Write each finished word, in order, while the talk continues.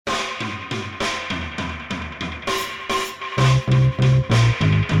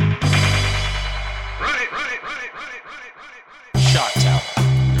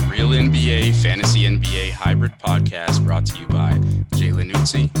NBA Hybrid podcast brought to you by Jalen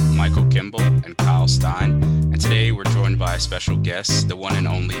Nuzzi, Michael Kimball, and Kyle Stein. And today we're joined by a special guest, the one and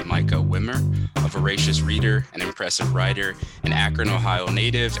only Micah Wimmer, a voracious reader, an impressive writer, an Akron, Ohio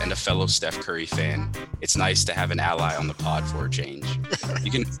native, and a fellow Steph Curry fan. It's nice to have an ally on the pod for a change.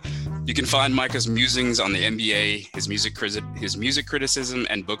 You can find Micah's musings on the NBA, his music criticism,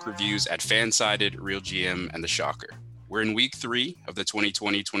 and book reviews at Fansided, Real GM, and The Shocker. We're in week 3 of the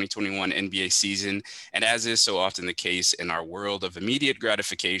 2020-2021 NBA season, and as is so often the case in our world of immediate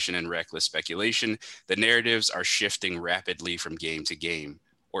gratification and reckless speculation, the narratives are shifting rapidly from game to game,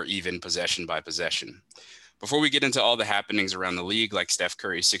 or even possession by possession. Before we get into all the happenings around the league, like Steph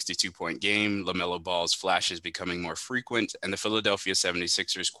Curry's 62-point game, LaMelo Ball's flashes becoming more frequent, and the Philadelphia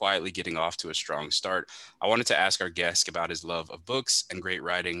 76ers quietly getting off to a strong start, I wanted to ask our guest about his love of books and great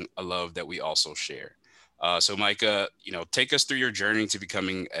writing, a love that we also share. So Micah, take us through your journey to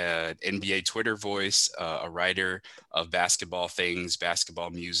becoming an NBA Twitter voice, a writer of basketball things, basketball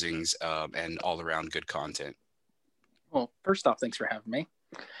musings, and all around good content. Well, first off, thanks for having me.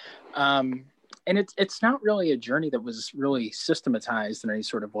 And it's not really a journey that was really systematized in any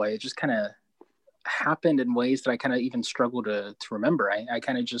sort of way. It just kind of happened in ways that I kind of even struggle to remember. I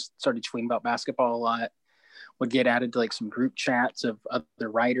kind of just started tweeting about basketball a lot, would get added to like some group chats of other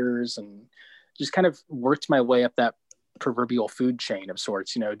writers, and just kind of worked my way up that proverbial food chain of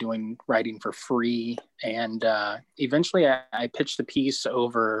sorts, doing writing for free. And eventually I pitched the piece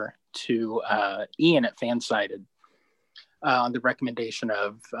over to Ian at Fansided on the recommendation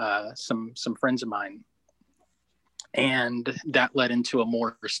of some friends of mine. And that led into a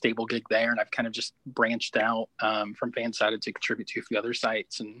more stable gig there. And I've kind of just branched out from Fansided to contribute to a few other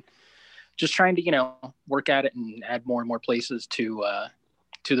sites, and just trying to, work at it and add more and more places to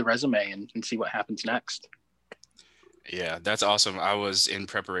the resume and see what happens next. Yeah, that's awesome. I was in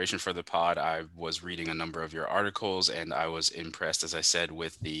preparation for the pod. I was reading a number of your articles, and I was impressed, as I said,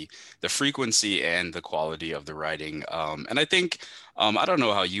 with the frequency and the quality of the writing. And I think, I don't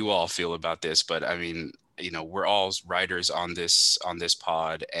know how you all feel about this, but I mean, we're all writers on this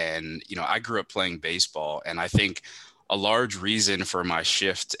pod, and, I grew up playing baseball, and I think a large reason for my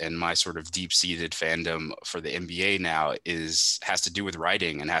shift and my sort of deep-seated fandom for the NBA now has to do with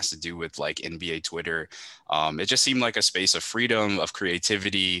writing and has to do with like NBA Twitter. It just seemed like a space of freedom, of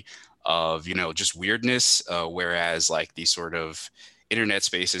creativity, of, just weirdness. Whereas like these sort of internet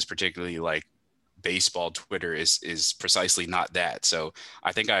spaces, particularly like baseball Twitter, is precisely not that. So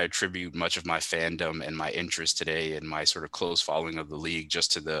I think I attribute much of my fandom and my interest today and my sort of close following of the league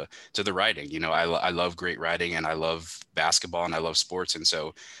just to the writing. I love great writing, and I love basketball, and I love sports, and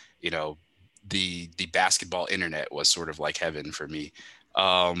so the basketball internet was sort of like heaven for me.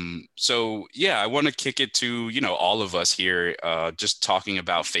 So yeah, I want to kick it to all of us here, just talking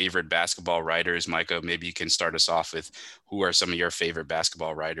about favorite basketball writers. Micah, maybe you can start us off with who are some of your favorite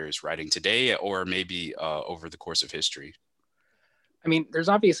basketball writers writing today, or maybe over the course of history. I mean, there's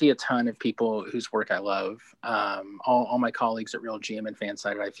obviously a ton of people whose work I love. All my colleagues at Real GM and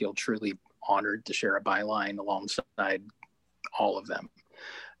Fansided, I feel truly honored to share a byline alongside all of them.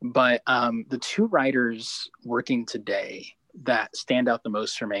 But the two writers working today that stand out the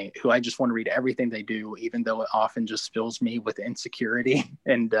most for me, who I just want to read everything they do, even though it often just fills me with insecurity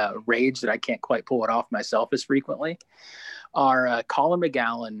and rage that I can't quite pull it off myself as frequently, are Colin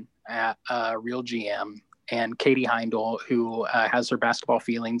McGowan at Real GM and Katie Heindel, who has her Basketball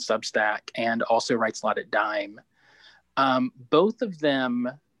Feelings Substack and also writes a lot at Dime. Both of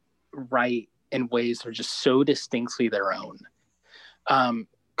them write in ways that are just so distinctly their own.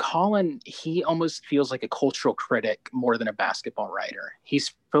 Colin, he almost feels like a cultural critic more than a basketball writer.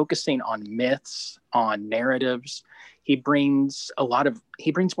 He's focusing on myths, on narratives. He brings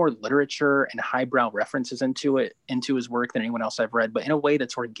more literature and highbrow references into his work than anyone else I've read, but in a way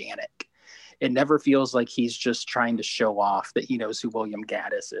that's organic. It never feels like he's just trying to show off that he knows who William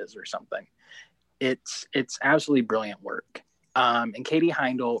Gaddis is or something. It's absolutely brilliant work. And Katie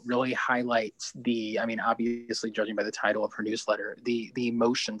Heindel really highlights obviously judging by the title of her newsletter, the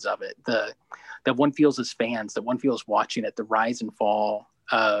emotions of it, that one feels as fans, that one feels watching it, the rise and fall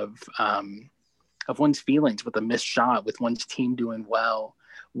of one's feelings with a missed shot, with one's team doing well,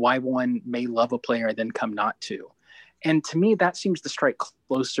 why one may love a player and then come not to. And to me, that seems to strike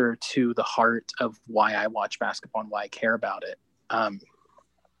closer to the heart of why I watch basketball and why I care about it.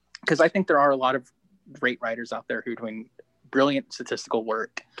 Because I think there are a lot of great writers out there who are doing brilliant statistical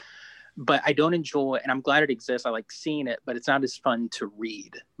work, but I don't enjoy, and I'm glad it exists. I like seeing it, but it's not as fun to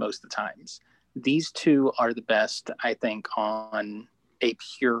read most of the times. These two are the best, I think, on a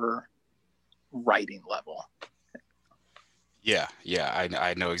pure writing level. Yeah,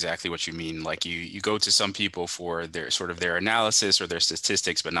 I know exactly what you mean. Like you go to some people for their sort of their analysis or their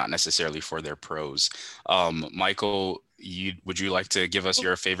statistics, but not necessarily for their prose. Michael, would you like to give us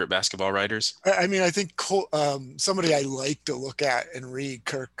your favorite basketball writers? I mean, I think somebody I like to look at and read,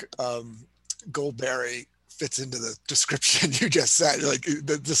 Kirk Goldberry, fits into the description you just said. Like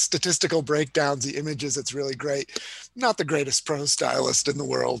the statistical breakdowns, the images, it's really great. Not the greatest prose stylist in the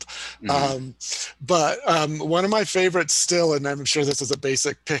world. Mhm. But one of my favorites still, and I'm sure this is a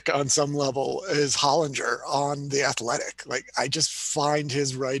basic pick on some level, is Hollinger on The Athletic. Like, I just find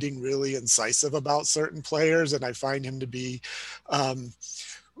his writing really incisive about certain players, and I find him to be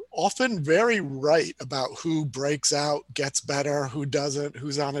often very right about who breaks out, gets better, who doesn't,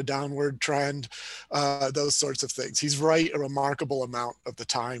 who's on a downward trend, those sorts of things. He's right a remarkable amount of the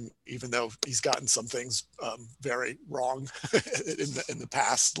time, even though he's gotten some things very wrong in the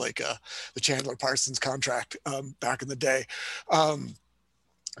past, like the Chandler Parsons contract back in the day.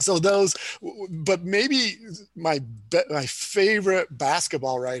 So those, but maybe my favorite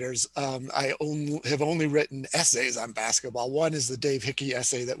basketball writers, have only written essays on basketball. One is the Dave Hickey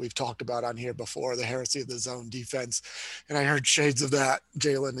essay that we've talked about on here before, The Heresy of the Zone Defense, and I heard shades of that,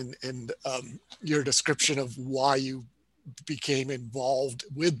 Jalen, and your description of why you became involved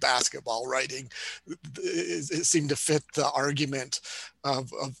with basketball writing. It seemed to fit the argument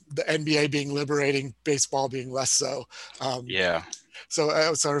of the NBA being liberating, baseball being less so. Yeah. So I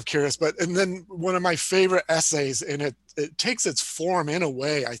was sort of curious, and then one of my favorite essays, and it takes its form in a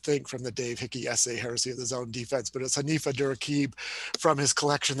way, I think, from the Dave Hickey essay, Heresy of the Zone Defense, but it's Hanifa Duraqib from his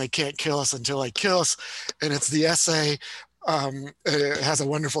collection, They Can't Kill Us Until I Kill Us. And it's the essay, it has a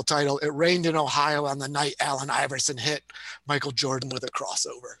wonderful title. It rained in Ohio on the night Allen Iverson hit Michael Jordan with a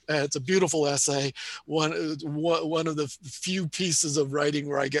crossover. It's a beautiful essay. One of the few pieces of writing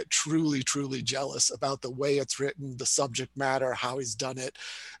where I get truly, truly jealous about the way it's written, the subject matter, how he's done it.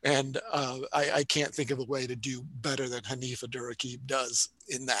 And I can't think of a way to do better than Hanifa Duraqib does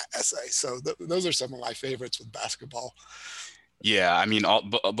in that essay. So those are some of my favorites with basketball. Yeah, I mean,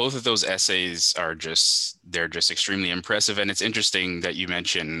 both of those essays are they're just extremely impressive. And it's interesting that you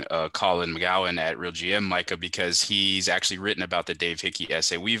mention Colin McGowan at Real GM, Micah, because he's actually written about the Dave Hickey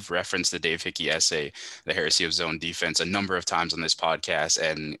essay. We've referenced the Dave Hickey essay, The Heresy of Zone Defense, a number of times on this podcast.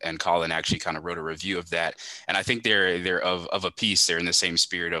 And Colin actually kind of wrote a review of that. And I think they're of a piece. They're in the same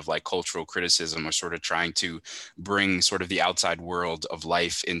spirit of like cultural criticism, or sort of trying to bring sort of the outside world of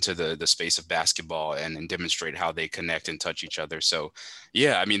life into the space of basketball, and demonstrate how they connect and touch each other. So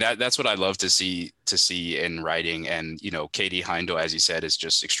yeah, I mean that's what I love to see in writing. And Katie Heindel, as you said, is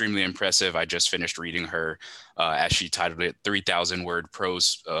just extremely impressive. I just finished reading her, as she titled it, 3,000 word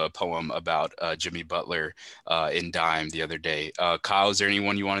prose poem about Jimmy Butler in Dime the other day. Kyle, is there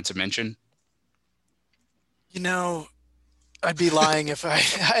anyone you wanted to mention? I'd be lying if I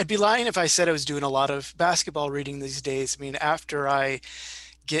said I was doing a lot of basketball reading these days. I mean, after I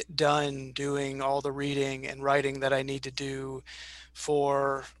get done doing all the reading and writing that I need to do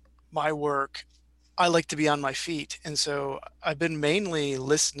for my work, I like to be on my feet. And so I've been mainly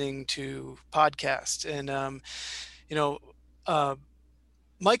listening to podcasts. And, uh,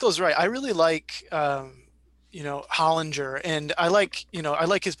 Michael's right. I really like, Hollinger, and I like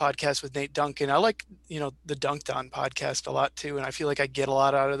his podcast with Nate Duncan. I like, the Dunked On podcast a lot too. And I feel like I get a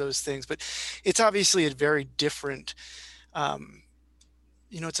lot out of those things, but it's obviously a very different, um,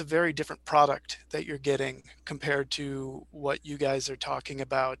 it's a very different product that you're getting compared to what you guys are talking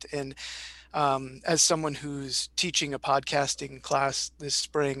about. And as someone who's teaching a podcasting class this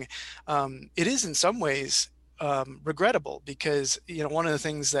spring, it is in some ways regrettable, because one of the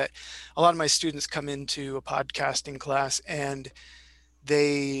things that a lot of my students come into a podcasting class, and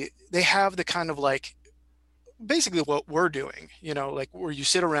they have the kind of like basically what we're doing, like where you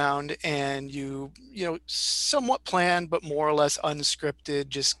sit around and somewhat planned, but more or less unscripted,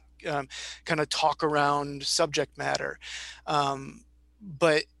 just kind of talk around subject matter.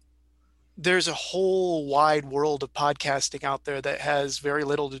 But there's a whole wide world of podcasting out there that has very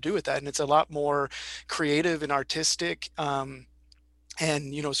little to do with that. And it's a lot more creative and artistic.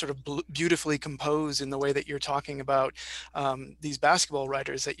 And sort of beautifully composed in the way that you're talking about these basketball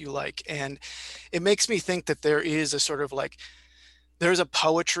writers that you like. And it makes me think that there is a sort of like, there's a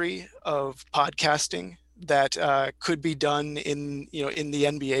poetry of podcasting that could be done in the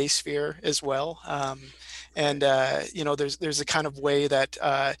NBA sphere as well. And there's a kind of way that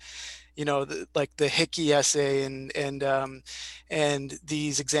like the Hickey essay and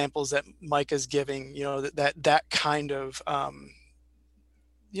these examples that Micah's giving, that kind of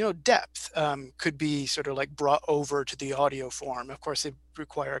depth could be sort of like brought over to the audio form. Of course, it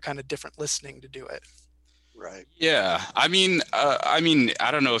require a kind of different listening to do it. Right. Yeah, I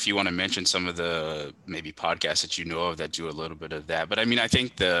don't know if you want to mention some of the maybe podcasts that you know of that do a little bit of that, but I mean, I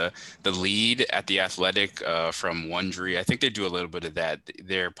think the lead at The Athletic from Wondery, I think they do a little bit of that.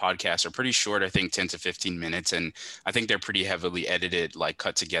 Their podcasts are pretty short, I think 10 to 15 minutes, and I think they're pretty heavily edited, like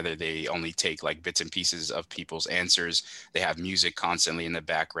cut together. They only take like bits and pieces of people's answers. They have music constantly in the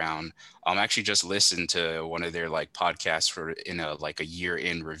background. Actually just listened to one of their like podcasts for in a like a year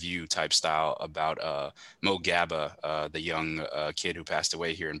in review type style about Mo Gaba, the young kid who passed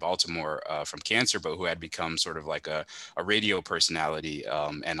away here in Baltimore from cancer, but who had become sort of like a radio personality.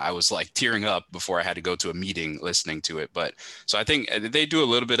 And I was like tearing up before I had to go to a meeting listening to it. But so I think they do a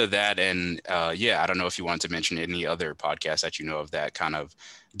little bit of that. And yeah, I don't know if you want to mention any other podcasts that you know of that kind of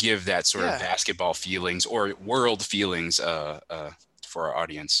give that sort of Yeah. basketball feelings or world feelings for our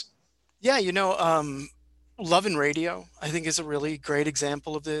audience. Yeah, Love and Radio, I think, is a really great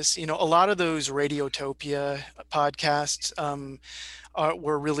example of this. A lot of those Radiotopia podcasts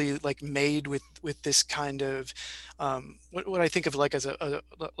were really like made with this kind of what I think of like as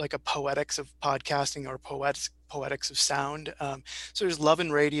like a poetics of podcasting or poetics of sound. So there's Love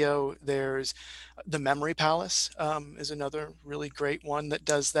and Radio. There's the Memory Palace is another really great one that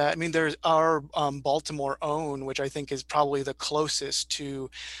does that. I mean, there's our Baltimore Own, which I think is probably the closest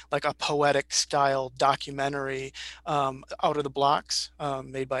to like a poetic style documentary, Out of the Blocks,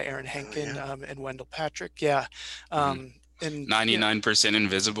 made by Aaron Henkin and Wendell Patrick. Yeah. And 99%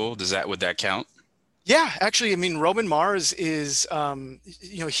 Invisible. Would that count? Yeah, actually, I mean, Roman Mars is,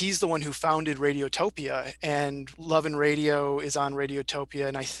 he's the one who founded Radiotopia, and Love and Radio is on Radiotopia,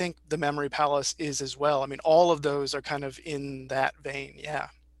 and I think the Memory Palace is as well. I mean, all of those are kind of in that vein. Yeah.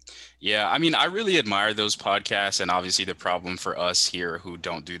 Yeah, I mean, I really admire those podcasts, and obviously the problem for us here who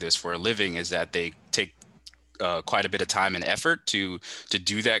don't do this for a living is that they take quite a bit of time and effort to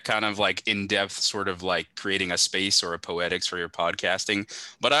do that kind of like in-depth sort of like creating a space or a poetics for your podcasting.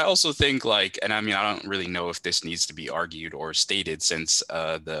 But I also think like, and I mean, I don't really know if this needs to be argued or stated since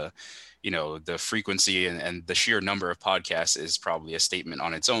the frequency and the sheer number of podcasts is probably a statement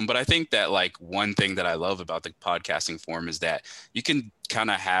on its own. But I think that like one thing that I love about the podcasting form is that you can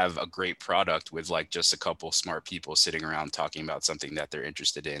kind of have a great product with like just a couple smart people sitting around talking about something that they're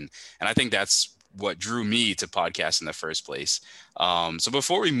interested in. And I think that's what drew me to podcasts in the first place. So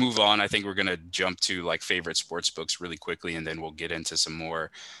before we move on, I think we're going to jump to like favorite sports books really quickly, and then we'll get into some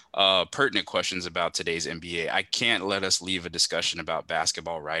more pertinent questions about today's NBA. I can't let us leave a discussion about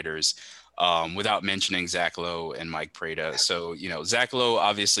basketball writers without mentioning Zach Lowe and Mike Prada. So, Zach Lowe,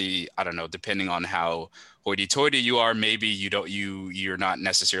 obviously, I don't know, depending on how hoity-toity you are, maybe you're not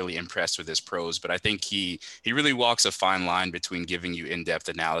necessarily impressed with his prose, but I think he really walks a fine line between giving you in-depth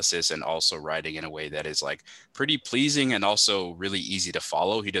analysis and also writing in a way that is like pretty pleasing and also really easy to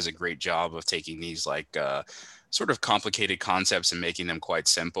follow. He does a great job of taking these like sort of complicated concepts and making them quite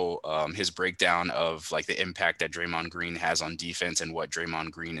simple. His breakdown of like the impact that Draymond Green has on defense and what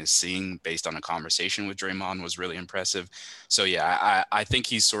Draymond Green is seeing based on a conversation with Draymond was really impressive. So yeah, I think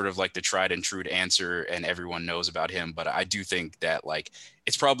he's sort of like the tried and true answer and everyone knows about him. But I do think that like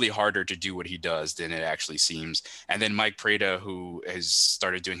it's probably harder to do what he does than it actually seems. And then Mike Prada, who has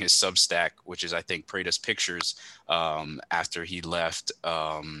started doing his Substack, which is I think Prada's Pictures, after he left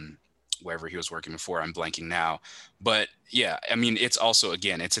wherever he was working before. I'm blanking now. But yeah, I mean, it's also,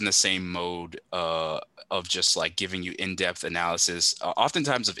 again, it's in the same mode of just like giving you in-depth analysis,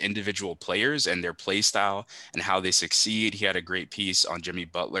 oftentimes of individual players and their play style and how they succeed. He had a great piece on Jimmy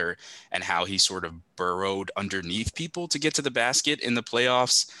Butler and how he sort of burrowed underneath people to get to the basket in the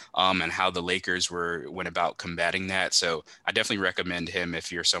playoffs, and how the Lakers went about combating that. So I definitely recommend him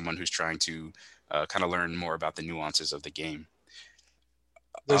if you're someone who's trying to kind of learn more about the nuances of the game.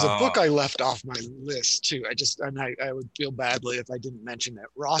 There's a book I left off my list too. I would feel badly if I didn't mention it.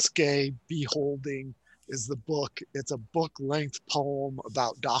 Ross Gay, Beholding is the book. It's a book-length poem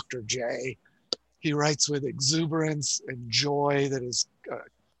about Dr. J. He writes with exuberance and joy that is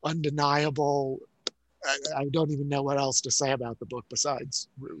undeniable. I don't even know what else to say about the book besides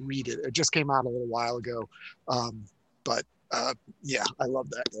read it. It just came out a little while ago. But yeah, I love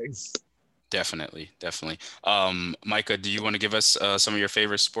that thing. Definitely. Micah, do you want to give us some of your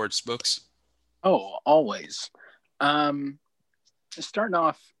favorite sports books? Oh, always. Starting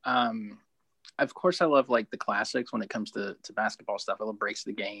off, of course, I love like the classics when it comes to basketball stuff. I love Breaks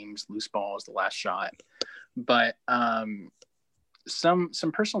of the Games, Loose Balls, The Last Shot. But some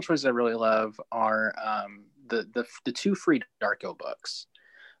personal choices I really love are the two Free Darko books.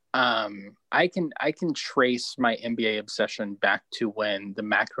 I can trace my NBA obsession back to when the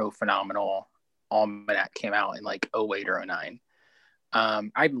Macro Phenomenal Almanac came out in like 08 or 09.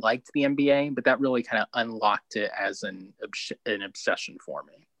 I liked the NBA, but that really kind of unlocked it as an obsession for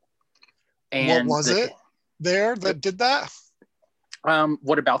me. And what was it there that did that?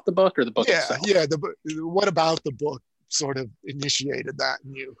 What about the book or the book yeah, itself? Yeah, what about the book sort of initiated that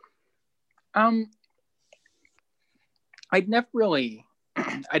in you? I'd never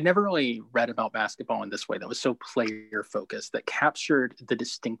really read about basketball in this way that was so player focused, that captured the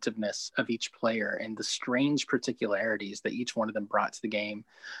distinctiveness of each player and the strange particularities that each one of them brought to the game,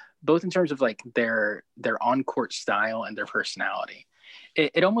 both in terms of like their on-court style and their personality.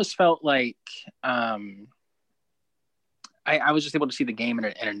 It almost felt like I was just able to see the game in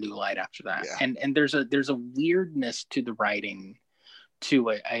a new light after that. Yeah. And there's a weirdness to the writing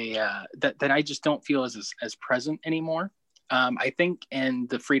to that I just don't feel as present anymore. I think in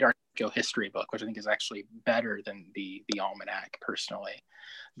the Free Darko history book, which I think is actually better than the Almanac personally,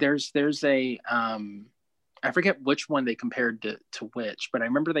 there's a I forget which one they compared to which, but I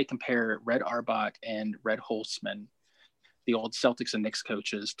remember they compare Red Auerbach and Red Holzman, the old Celtics and Knicks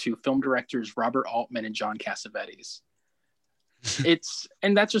coaches, to film directors Robert Altman and John Cassavetes.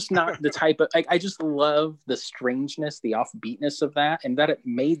 And that's just not the type of, I just love the strangeness, the offbeatness of that, and that it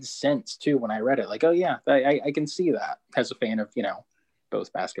made sense too when I read it. Like, oh yeah, I can see that as a fan of,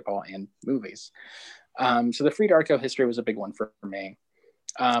 both basketball and movies. So the Free Darko history was a big one for me.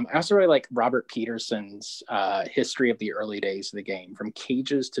 I also really like Robert Peterson's history of the early days of the game, from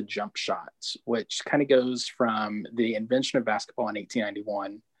cages to jump shots, which kind of goes from the invention of basketball in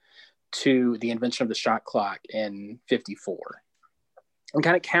 1891 to the invention of the shot clock in 54. And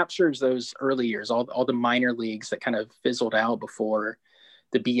kind of captures those early years, all the minor leagues that kind of fizzled out before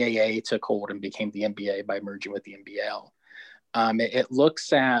the BAA took hold and became the NBA by merging with the NBL. It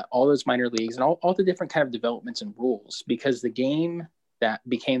looks at all those minor leagues and all the different kind of developments and rules, because the game that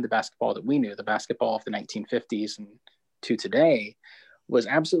became the basketball that we knew, the basketball of the 1950s and to today, was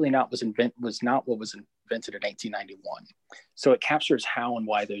absolutely not what was invented in 1891. So it captures how and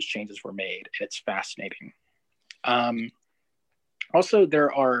why those changes were made, and it's fascinating. Also,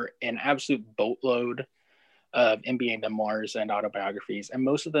 there are an absolute boatload of NBA memoirs and autobiographies, and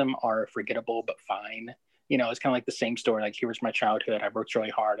most of them are forgettable but fine. It's kind of like the same story, like, here was my childhood, I worked really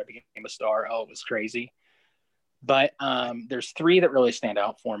hard, I became a star, oh, it was crazy. But there's three that really stand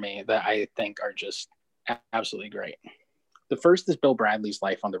out for me that I think are just absolutely great. The first is Bill Bradley's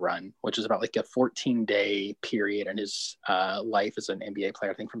Life on the Run, which is about like a 14-day period in his life as an NBA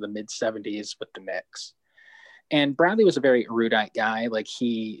player, I think from the mid-70s with the Knicks. And Bradley was a very erudite guy. Like,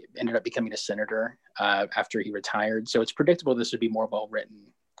 he ended up becoming a senator after he retired. So it's predictable this would be more well written.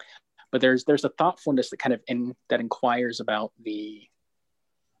 But there's a thoughtfulness that kind of that inquires about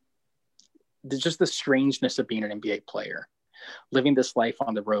just the strangeness of being an NBA player, living this life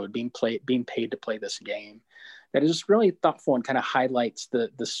on the road, being paid to play this game. That is just really thoughtful and kind of highlights the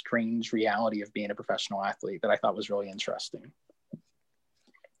strange reality of being a professional athlete that I thought was really interesting.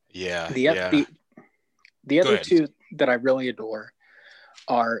 Yeah. The other two that I really adore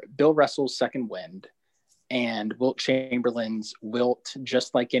are Bill Russell's Second Wind and Wilt Chamberlain's Wilt,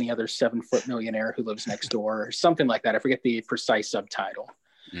 Just Like Any Other 7-Foot Millionaire Who Lives Next Door, or something like that. I forget the precise subtitle.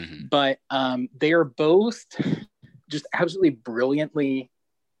 Mm-hmm. But they are both just absolutely brilliantly,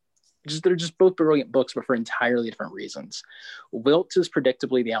 they're just both brilliant books, but for entirely different reasons. Wilt is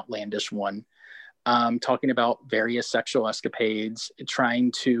predictably the outlandish one, talking about various sexual escapades,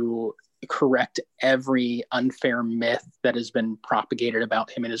 trying to correct every unfair myth that has been propagated about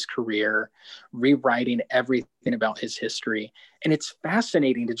him in his career, rewriting everything about his history. And it's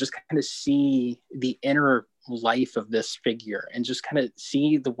fascinating to just kind of see the inner life of this figure and just kind of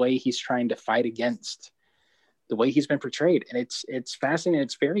see the way he's trying to fight against the way he's been portrayed. And it's fascinating.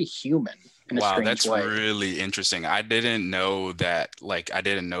 It's very human in a strange way. Wow, that's really interesting. I didn't know that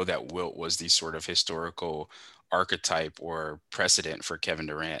Wilt was the sort of historical archetype or precedent for Kevin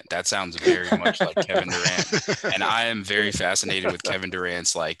Durant. That sounds very much like Kevin Durant. And I am very fascinated with Kevin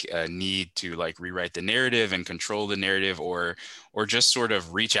Durant's need to rewrite the narrative and control the narrative, or just sort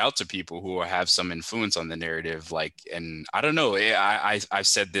of reach out to people who have some influence on the narrative. And I don't know, I've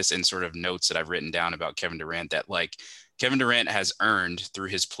said this in sort of notes that I've written down about Kevin Durant, that Kevin Durant has earned through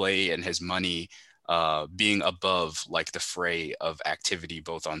his play and his money being above the fray of activity,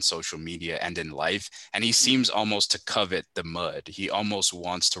 both on social media and in life. And he seems almost to covet the mud. He almost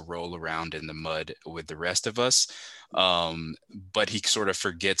wants to roll around in the mud with the rest of us. But he sort of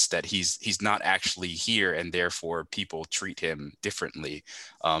forgets that he's not actually here, and therefore people treat him differently.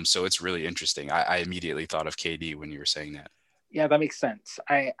 So it's really interesting. I immediately thought of KD when you were saying that. Yeah, that makes sense.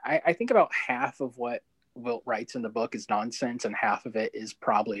 I think about half of what Wilt writes in the book is nonsense, and half of it is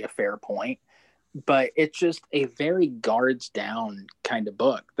probably a fair point. but it's just a very guards down kind of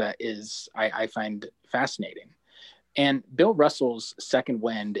book that is I find fascinating. And Bill Russell's Second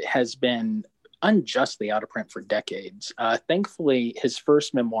Wind has been unjustly out of print for decades. Thankfully, his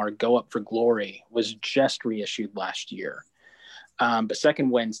first memoir, Go Up for Glory, was just reissued last year. But Second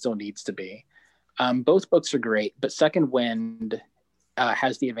Wind still needs to be. Both books are great, but Second Wind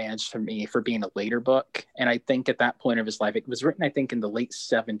has the advantage for me for being a later book. And I think at that point of his life, it was written, I think, in the late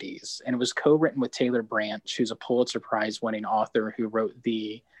 70s. And it was co-written with Taylor Branch, who's a Pulitzer Prize winning author who wrote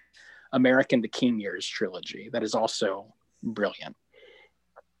the American the King Years trilogy. That is also brilliant.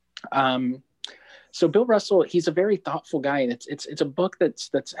 So Bill Russell, he's a very thoughtful guy, and it's a book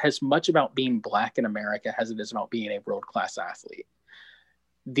that's as much about being Black in America as it is about being a world-class athlete.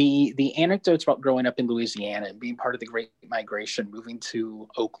 The anecdotes about growing up in Louisiana and being part of the Great Migration, moving to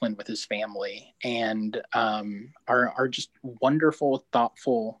Oakland with his family, and are just wonderful,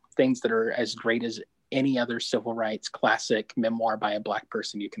 thoughtful things that are as great as any other civil rights classic memoir by a Black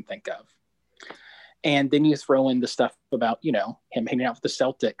person you can think of. And then you throw in the stuff about, you know, him hanging out with the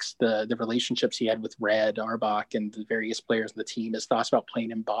Celtics, the relationships he had with Red Auerbach and the various players on the team, his thoughts about playing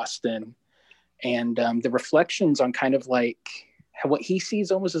in Boston, and the reflections on kind of like how what he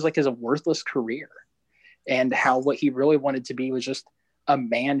sees almost as like as a worthless career, and how what he really wanted to be was just a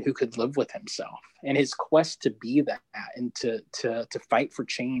man who could live with himself, and his quest to be that and to fight for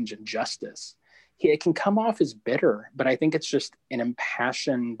change and justice. It can come off as bitter, but I think it's just an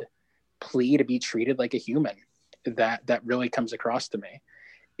impassioned plea to be treated like a human that really comes across to me.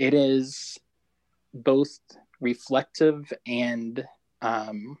 It is both reflective and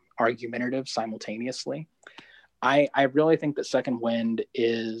argumentative simultaneously. I really think that Second Wind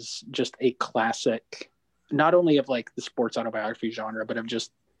is just a classic, not only of like the sports autobiography genre, but of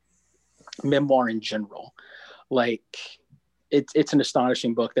just memoir in general. Like it's an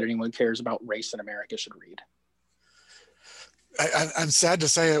astonishing book that anyone who cares about race in America should read. I'm sad to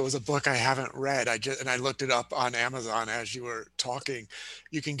say it was a book I haven't read. I looked it up on Amazon as you were talking.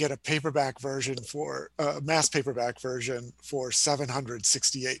 You can get a paperback version mass paperback version for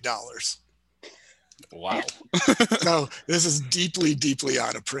 $768. Wow. So this is deeply, deeply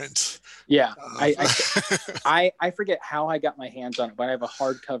out of print. Yeah. I forget how I got my hands on it, but I have a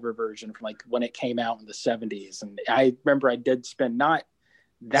hardcover version from like when it came out in the 70s. And I remember I did spend not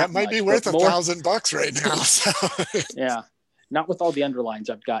that might much, be worth $1,000 right now. So. Yeah. Not with all the underlines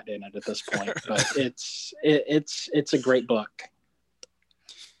I've gotten in it at this point, but it's a great book.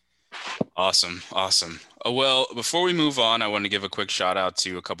 Awesome. Well, before we move on, I want to give a quick shout out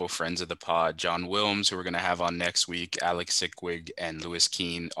to a couple of friends of the pod, John Wilms, who we're going to have on next week, Alex Sickwick, and Lewis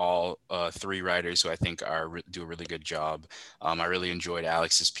Keene, all three writers who I think do a really good job. I really enjoyed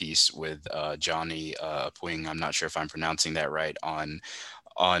Alex's piece with Johnny Puing. I'm not sure if I'm pronouncing that right, on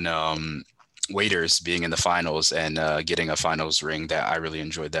Waiters being in the finals and getting a finals ring. That I really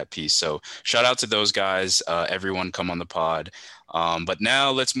enjoyed that piece. So shout out to those guys. Everyone come on the pod. But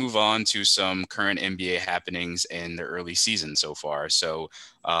now let's move on to some current NBA happenings in the early season so far. So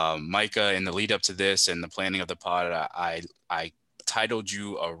Micah, in the lead up to this and the planning of the pod, I titled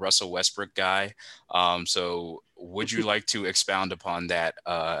you a Russell Westbrook guy. So would you like to expound upon that,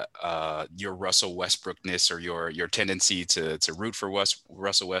 your Russell Westbrookness, or your tendency to root for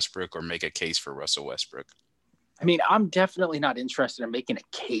Russell Westbrook or make a case for Russell Westbrook? I mean, I'm definitely not interested in making a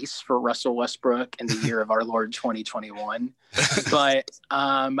case for Russell Westbrook in the year of our Lord 2021, but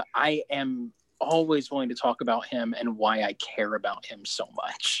I am always willing to talk about him and why I care about him so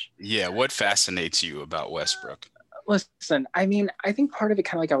much. Yeah, what fascinates you about Westbrook? Listen, I mean, I think part of it,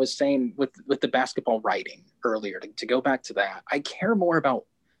 kind of like I was saying with the basketball writing earlier, to go back to that, I care more about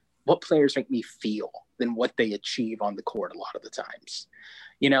what players make me feel than what they achieve on the court a lot of the times.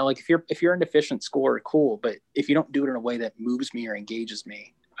 You know, like if you're an efficient scorer, cool, but if you don't do it in a way that moves me or engages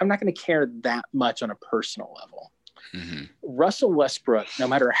me, I'm not going to care that much on a personal level. Mm-hmm. Russell Westbrook, no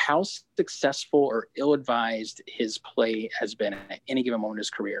matter how successful or ill-advised his play has been at any given moment in his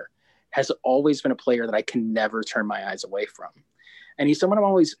career, has always been a player that I can never turn my eyes away from. And he's someone I'm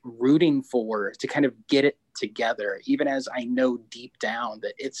always rooting for to kind of get it together, even as I know deep down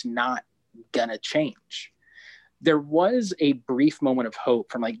that it's not gonna change. There was a brief moment of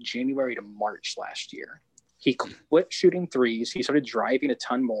hope from like January to March last year. He quit shooting threes. He started driving a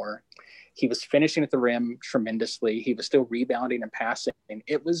ton more. He was finishing at the rim tremendously. He was still rebounding and passing.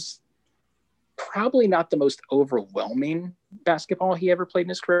 It was probably not the most overwhelming basketball he ever played in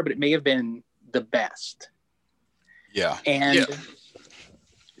his career, but it may have been the best. Yeah.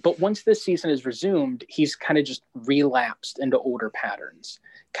 But once this season is resumed, he's kind of just relapsed into older patterns.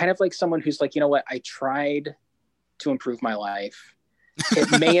 Kind of like someone who's like, you know what, I tried to improve my life. It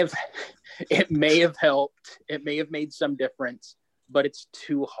It may have helped. It may have made some difference, but it's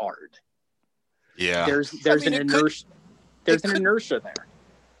too hard. Yeah. There's an inertia. There's an inertia there.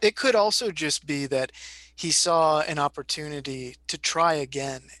 It could also just be that he saw an opportunity to try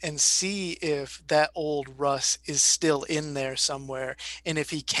again and see if that old Russ is still in there somewhere, and if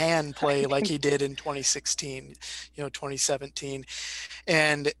he can play like he did in 2016, 2017.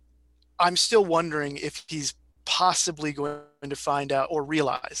 And I'm still wondering if he's possibly going to find out, or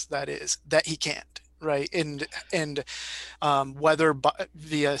realize that he can't, right? And whether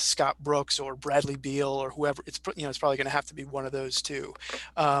via Scott Brooks or Bradley Beal or whoever, it's probably going to have to be one of those two,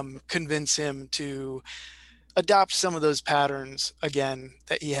 convince him to adopt some of those patterns again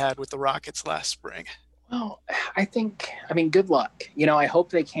that he had with the Rockets last spring. Well, good luck. I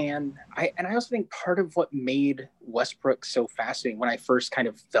hope they can. I also think part of what made Westbrook so fascinating when I first kind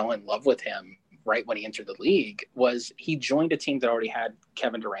of fell in love with him right when he entered the league was he joined a team that already had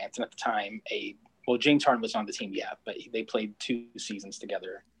Kevin Durant, and at the time James Harden was on the team yet, but they played 2 seasons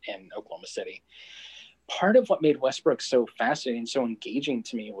together in Oklahoma City. Part of what made Westbrook so fascinating, so engaging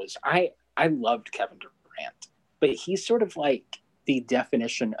to me was I loved Kevin Durant, but he's sort of like the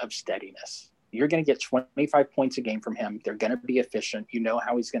definition of steadiness. You're going to get 25 points a game from him. They're going to be efficient. You know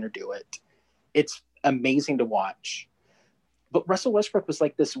how he's going to do it. It's amazing to watch. But Russell Westbrook was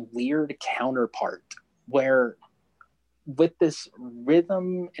like this weird counterpart where with this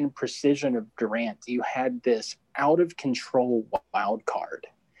rhythm and precision of Durant, you had this out of control wild card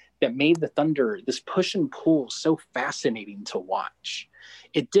that made the Thunder, this push and pull, so fascinating to watch.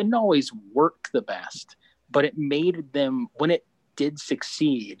 It didn't always work the best, but it made them, when it did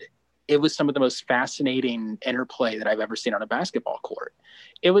succeed, it was some of the most fascinating interplay that I've ever seen on a basketball court.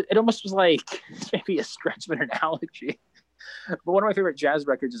 It almost was like, maybe a stretch of an analogy, but one of my favorite jazz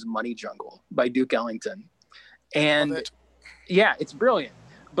records is Money Jungle by Duke Ellington. And yeah, it's brilliant.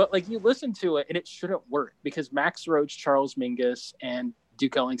 But like you listen to it and it shouldn't work because Max Roach, Charles Mingus, and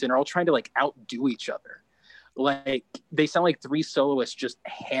Duke Ellington are all trying to like outdo each other. Like they sound like 3 soloists just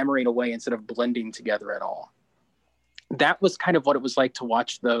hammering away instead of blending together at all. That was kind of what it was like to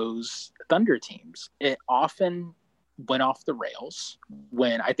watch those Thunder teams. It often went off the rails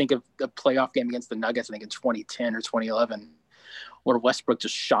when I think of the playoff game against the Nuggets, I think in 2010 or 2011, where Westbrook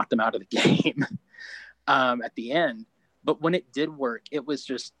just shot them out of the game at the end. But when it did work, it was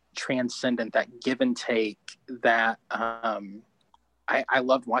just transcendent, that give and take that I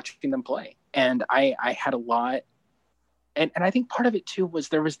loved watching them play. And I had a lot. And I think part of it too was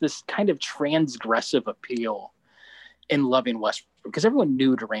there was this kind of transgressive appeal in loving Westbrook because everyone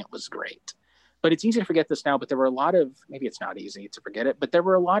knew Durant was great. But it's easy to forget this now, but there were a lot of, maybe it's not easy to forget it, but there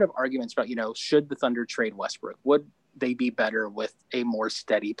were a lot of arguments about, should the Thunder trade Westbrook? Would they be better with a more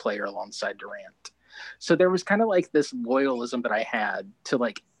steady player alongside Durant? So there was kind of like this loyalism that I had to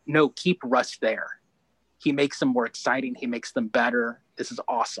like, no, keep Russ there. He makes them more exciting. He makes them better. This is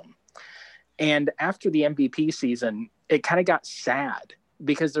awesome. And after the MVP season, it kind of got sad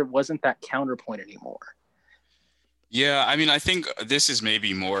because there wasn't that counterpoint anymore. Yeah, I think this is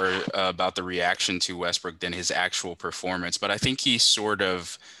maybe more about the reaction to Westbrook than his actual performance, but I think he's sort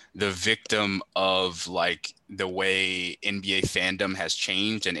of the victim of like the way NBA fandom has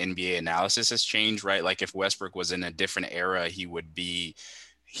changed and NBA analysis has changed, right? Like if Westbrook was in a different era, he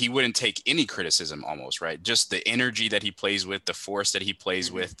wouldn't take any criticism almost, right? Just the energy that he plays with, the force that he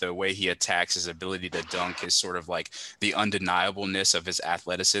plays with, the way he attacks, his ability to dunk is sort of like the undeniableness of his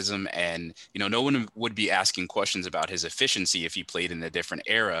athleticism. And, no one would be asking questions about his efficiency if he played in a different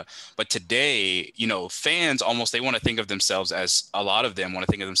era. But today, fans almost, they want to think of themselves as, a lot of them want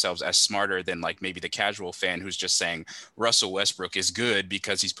to think of themselves as smarter than like maybe the casual fan who's just saying Russell Westbrook is good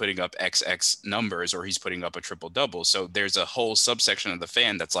because he's putting up XX numbers or he's putting up a triple double. So there's a whole subsection of the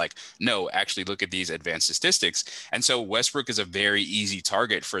fan that's like, no, actually look at these advanced statistics. And so Westbrook is a very easy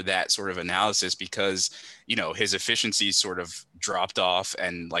target for that sort of analysis because, his efficiency sort of dropped off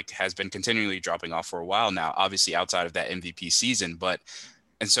and like has been continually dropping off for a while now, obviously outside of that MVP season.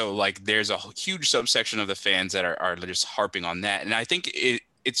 And so like there's a huge subsection of the fans that are just harping on that. And I think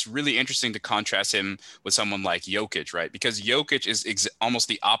it's really interesting to contrast him with someone like Jokic, right? Because Jokic is almost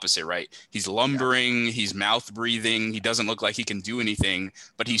the opposite, right? He's lumbering, he's mouth breathing, he doesn't look like he can do anything,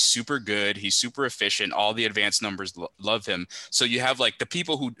 but he's super good, he's super efficient, all the advanced numbers love him. So you have like the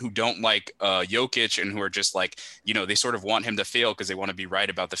people who don't like Jokic and who are just like, they sort of want him to fail because they want to be right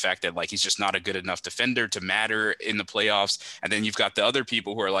about the fact that like he's just not a good enough defender to matter in the playoffs. And then you've got the other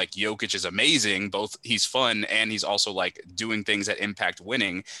people who are like, Jokic is amazing, both he's fun and he's also like doing things that impact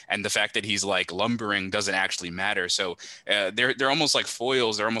winning. And the fact that he's like lumbering doesn't actually matter. So they're almost like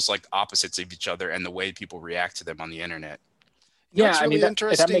foils. They're almost like opposites of each other and the way people react to them on the internet. You know Yeah, what's I mean really that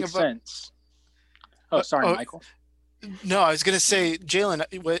interesting makes about sense. Oh, sorry, Michael. no, I was going to say,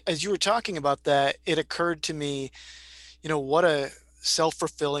 Jalen, as you were talking about that, it occurred to me, what a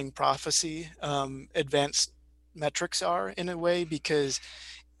self-fulfilling prophecy advanced metrics are in a way, because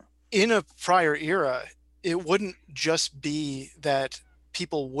in a prior era, it wouldn't just be that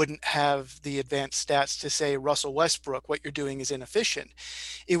people wouldn't have the advanced stats to say, Russell Westbrook, what you're doing is inefficient.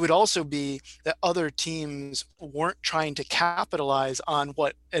 It would also be that other teams weren't trying to capitalize on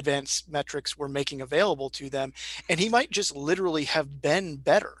what advanced metrics were making available to them. And he might just literally have been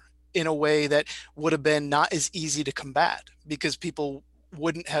better in a way that would have been not as easy to combat, because people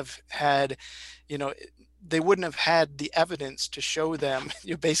wouldn't have had, you know, they wouldn't have had the evidence to show them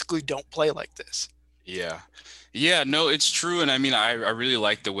you basically don't play like this. Yeah. Yeah, no, it's true. And I mean, I really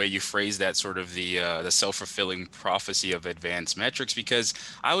like the way you phrase that, sort of the self-fulfilling prophecy of advanced metrics, because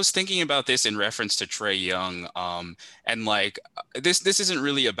I was thinking about this in reference to Trae Young. And like this isn't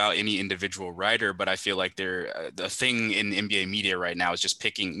really about any individual writer, but I feel like the thing in NBA media right now is just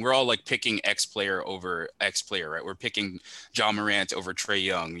we're all like picking X player over X player, right? We're picking Ja Morant over Trae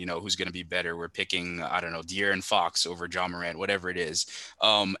Young, who's going to be better. We're picking, I don't know, De'Aaron Fox over Ja Morant, whatever it is.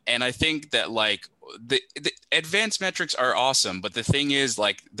 And I think that like the advanced metrics are awesome, but the thing is,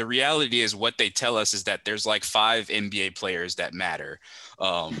 like, the reality is what they tell us is that there's like 5 NBA players that matter.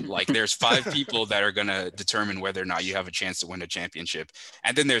 Like there's 5 people that are going to determine whether or not you have a chance to win a championship.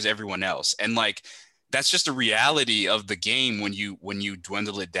 And then there's everyone else. And like, that's just a reality of the game when you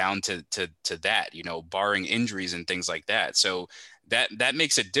dwindle it down to that, barring injuries and things like that. So that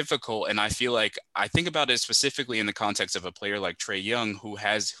makes it difficult. And I feel like I think about it specifically in the context of a player like Trae Young,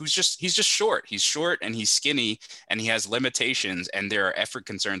 he's just short. He's short and he's skinny and he has limitations, and there are effort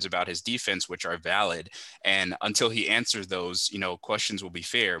concerns about his defense, which are valid. And until he answers those, questions will be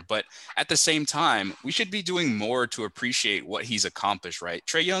fair. But at the same time, we should be doing more to appreciate what he's accomplished, right?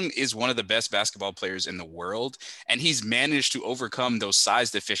 Trae Young is one of the best basketball players in the world, and he's managed to overcome those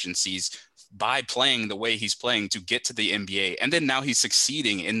size deficiencies by playing the way he's playing to get to the NBA. And then now he's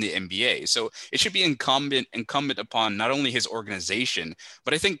succeeding in the NBA. So it should be incumbent upon not only his organization,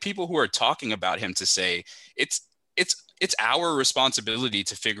 but I think people who are talking about him to say it's our responsibility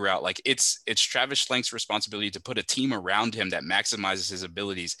to figure out, like, it's Travis Schlank's responsibility to put a team around him that maximizes his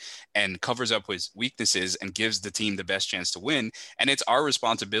abilities and covers up his weaknesses and gives the team the best chance to win. And it's our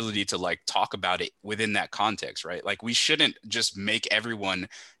responsibility to like talk about it within that context, right? Like, we shouldn't just make everyone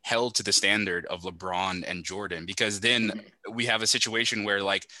held to the standard of LeBron and Jordan, because then we have a situation where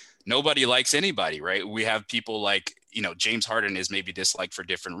like nobody likes anybody, right? We have people like, James Harden is maybe disliked for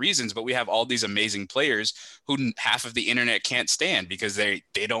different reasons, but we have all these amazing players who half of the internet can't stand because they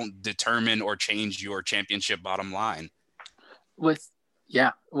don't determine or change your championship bottom line. With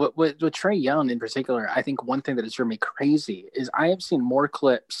Trae Young in particular, I think one thing that has driven me crazy is I have seen more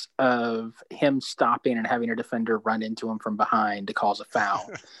clips of him stopping and having a defender run into him from behind to cause a foul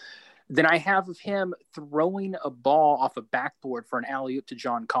than I have of him throwing a ball off a backboard for an alley-oop to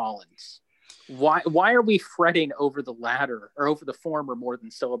John Collins. Why are we fretting over the latter or over the former more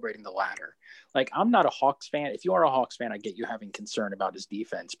than celebrating the latter? Like, I'm not a Hawks fan. If you are a Hawks fan, I get you having concern about his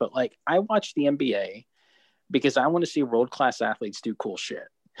defense. But like, I watch the NBA because I want to see world-class athletes do cool shit.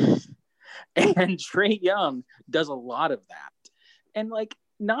 And Trae Young does a lot of that. And like,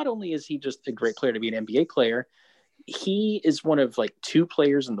 not only is he just a great player to be an NBA player, he is one of like 2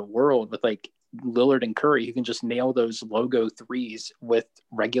 players in the world with like Lillard and Curry who can just nail those logo threes with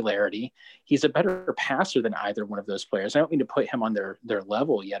regularity. He's a better passer than either one of those players. I don't mean to put him on their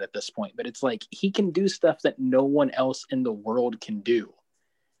level yet at this point, but it's like he can do stuff that no one else in the world can do.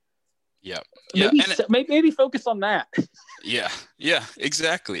 Yeah. Maybe focus on that. Yeah,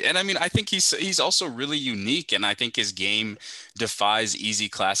 exactly. And I mean, I think he's also really unique, and I think his game defies easy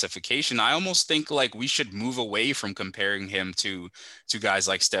classification. I almost think like we should move away from comparing him to guys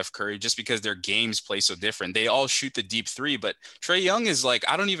like Steph Curry, just because their games play so different. They all shoot the deep three, but Trae Young is like,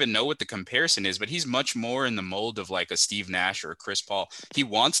 I don't even know what the comparison is, but he's much more in the mold of like a Steve Nash or a Chris Paul. He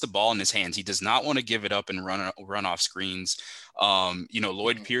wants the ball in his hands. He does not want to give it up and run off screens.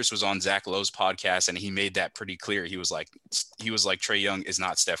 Lloyd Pierce was on Zach Lowe's podcast, and he made that pretty clear. He was like Trae Young is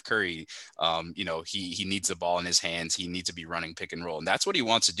not Steph Curry. He needs the ball in his hands. He needs to be running pick and roll, and that's what he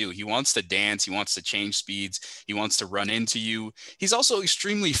wants to do. He wants to dance. He wants to change speeds. He wants to run into you. He's also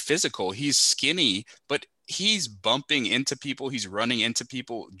extremely physical. He's skinny, but he's bumping into people, he's running into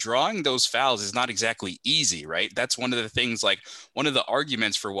people. Drawing those fouls is not exactly easy, right? That's one of the things, like one of the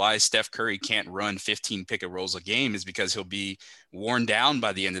arguments for why Steph Curry can't run 15 pick and rolls a game is because he'll be worn down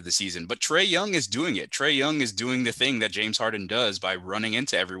by the end of the season. But Trae Young is doing it. Trae Young is doing the thing that James Harden does by running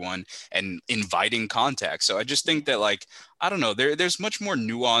into everyone and inviting contact. So I just think that, like, I don't know, there's much more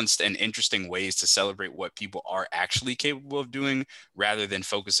nuanced and interesting ways to celebrate what people are actually capable of doing rather than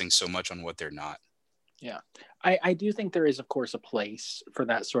focusing so much on what they're not. Yeah. I do think there is, of course, a place for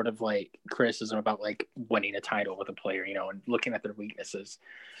that sort of like criticism about like winning a title with a player, you know, and looking at their weaknesses.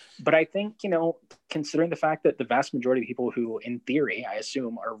 But I think, you know, considering the fact that the vast majority of people who, in theory, I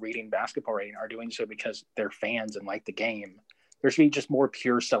assume are reading basketball rating are doing so because they're fans and like the game, there should be just more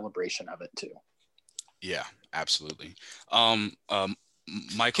pure celebration of it too. Yeah, absolutely.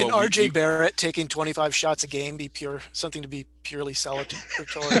 Michael, can RJ Barrett taking 25 shots a game be something to be purely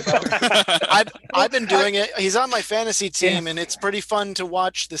celebratory about? I've been doing it. He's on my fantasy team, and it's pretty fun to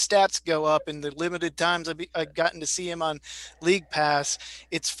watch the stats go up in the limited times I've gotten to see him on League Pass.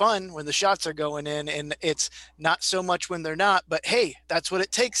 It's fun when the shots are going in, and it's not so much when they're not. But hey, that's what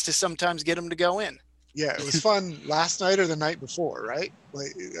it takes to sometimes get them to go in. Yeah, it was fun last night or the night before, right?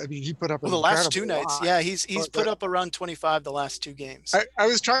 Like, I mean, he put up the last two nights. Lot. Yeah, he's put up around 25 the last two games. I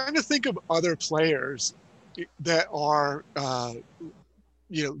was trying to think of other players that are,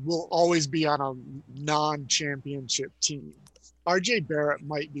 you know, will always be on a non-championship team. RJ Barrett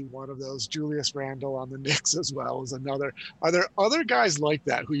might be one of those. Julius Randle on the Knicks as well is another. Are there other guys like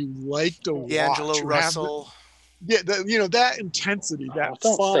that who you like to watch? D'Angelo Russell. Yeah, you know, that intensity, that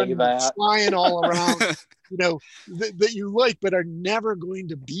fun, that flying all around, you know, that you like, but are never going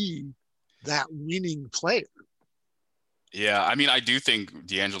to be that winning player. Yeah, I mean, I do think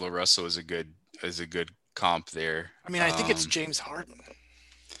D'Angelo Russell is a good comp there. I mean, I think it's James Harden.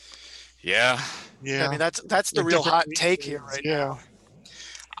 Yeah. I mean, that's the real hot take here right now.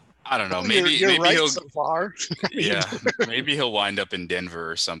 I don't know. Maybe right he'll so far. Yeah, maybe he'll wind up in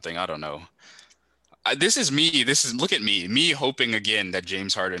Denver or something. I don't know. This is look at me hoping again that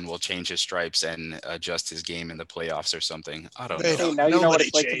James Harden will change his stripes and adjust his game in the playoffs or something. I don't know. Hey, now you know what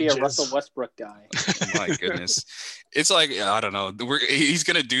it's like to be a Russell Westbrook guy. My goodness. It's like, I don't know. He's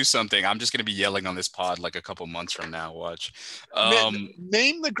going to do something. I'm just going to be yelling on this pod like a couple months from now. Watch.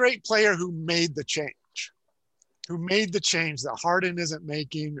 Name the great player who made the change. Who made the change that Harden isn't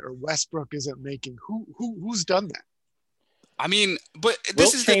making or Westbrook isn't making? Who's done that? I mean, but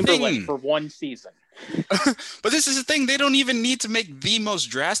this is the thing. For one season. But this is the thing. They don't even need to make the most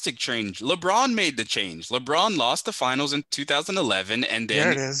drastic change. LeBron made the change. LeBron lost the finals in 2011, and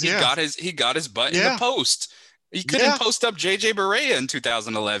then he got his butt in the post. He couldn't post up JJ Barea in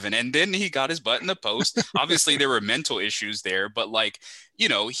 2011, and then he got his butt in the post. Obviously, there were mental issues there, but like, you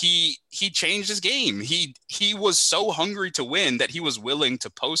know, he changed his game. He was so hungry to win that he was willing to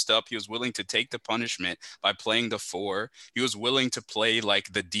post up. He was willing to take the punishment by playing the four. He was willing to play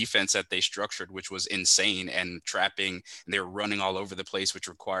like the defense that they structured, which was insane and trapping. And they were running all over the place, which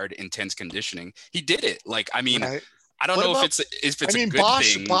required intense conditioning. He did it. Like, I mean. Right. I don't know if it's a good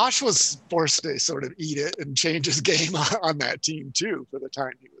thing. Bosch was forced to sort of eat it and change his game on that team too for the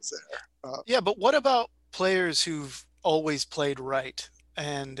time he was there. Yeah, but what about players who've always played right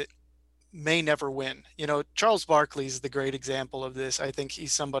and may never win? You know, Charles Barkley is the great example of this. I think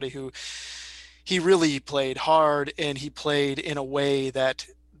he's somebody who he really played hard, and he played in a way that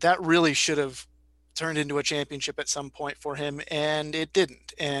really should have turned into a championship at some point for him, and it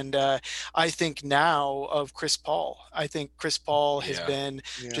didn't. And I think now of Chris Paul. I think Chris Paul has been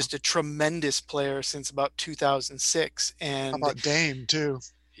just a tremendous player since about 2006. And how about Dame too?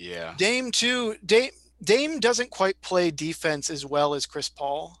 Yeah. Dame too. Dame doesn't quite play defense as well as Chris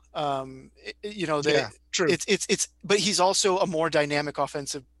Paul. You know, true. It's but he's also a more dynamic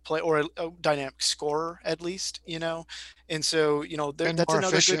offensive play, or a dynamic scorer at least, you know. And so, you know, that's another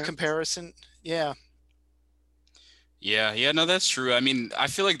efficient. Good comparison. Yeah. Yeah, no, that's true. I mean, I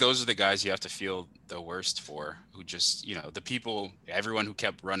feel like those are the guys you have to feel the worst for, who just, you know, everyone who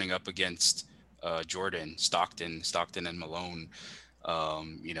kept running up against Jordan, Stockton and Malone,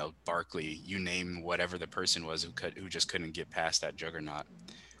 you know, Barkley, you name whatever the person was who just couldn't get past that juggernaut.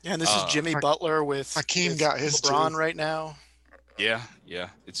 Yeah, and this is Jimmy Butler with Hakeem got his LeBron too. Right now. Yeah,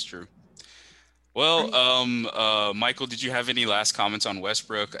 it's true. Well, Michael, did you have any last comments on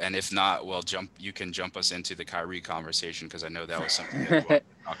Westbrook? And if not, well, you can jump us into the Kyrie conversation, because I know that was something that we wanted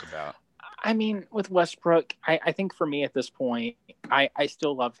to talk about. I mean, with Westbrook, I think for me at this point, I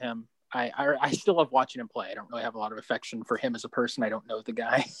still love him. I still love watching him play. I don't really have a lot of affection for him as a person. I don't know the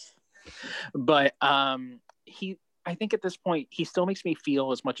guy. But I think at this point, he still makes me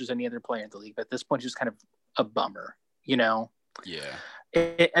feel as much as any other player in the league. But at this point, he's just kind of a bummer, you know? Yeah.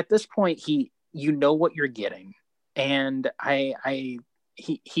 At this point, you know what you're getting. And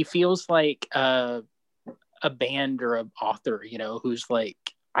he feels like a band or an author, you know, who's like,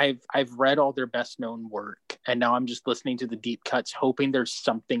 I've read all their best known work, and now I'm just listening to the deep cuts, hoping there's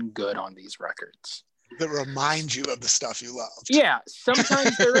something good on these records that reminds you of the stuff you loved. Yeah,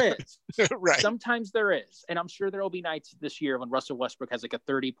 sometimes there is. Right. Sometimes there is. And I'm sure there will be nights this year when Russell Westbrook has like a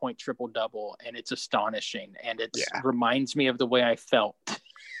 30-point triple-double, and it's astonishing. And it reminds me of the way I felt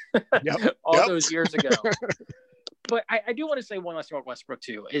all those years ago. But I do want to say one last thing about Westbrook,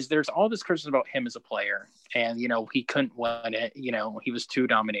 too, is there's all this criticism about him as a player. And, you know, he couldn't win it. You know, he was too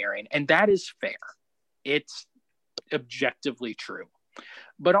domineering. And that is fair. It's objectively true.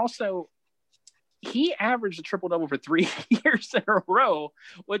 But also, he averaged a triple-double for 3 years in a row,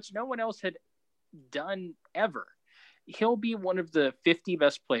 which no one else had done ever. He'll be one of the 50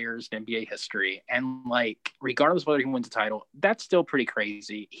 best players in NBA history. And, like, regardless of whether he wins a title, that's still pretty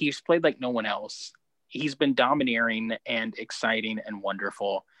crazy. He's played like no one else. He's been domineering and exciting and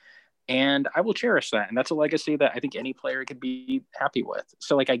wonderful. And I will cherish that. And that's a legacy that I think any player could be happy with.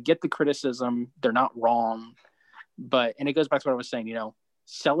 So, like, I get the criticism. They're not wrong. And it goes back to what I was saying, you know,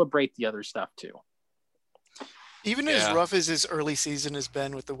 celebrate the other stuff, too. Even as rough as his early season has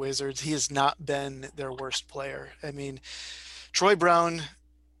been with the Wizards, he has not been their worst player. I mean, Troy Brown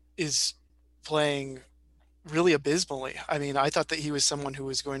is playing really abysmally. I mean, I thought that he was someone who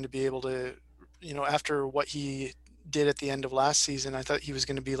was going to be able to, you know, after what he did at the end of last season, I thought he was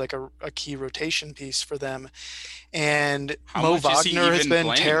going to be like a key rotation piece for them. And Mo Wagner has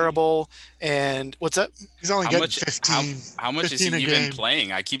been terrible. And what's up? He's only getting 15. How much is he even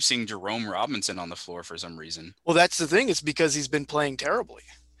playing? I keep seeing Jerome Robinson on the floor for some reason. Well, that's the thing. It's because he's been playing terribly.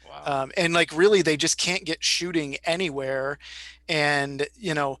 Wow. And like, really, they just can't get shooting anywhere. And,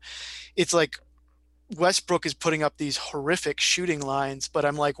 you know, it's like, Westbrook is putting up these horrific shooting lines, but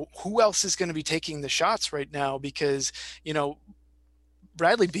I'm like, who else is going to be taking the shots right now? Because, you know,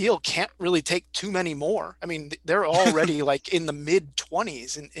 Bradley Beal can't really take too many more. I mean, they're already like in the mid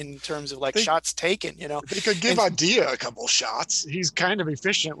 20s in terms of like shots taken, you know. They could give Adia a couple shots. He's kind of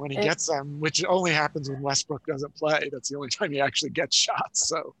efficient when he gets them, which only happens when Westbrook doesn't play. That's the only time he actually gets shots.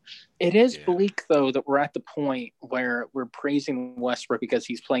 So it is bleak, though, that we're at the point where we're praising Westbrook because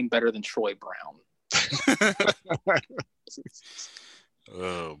he's playing better than Troy Brown.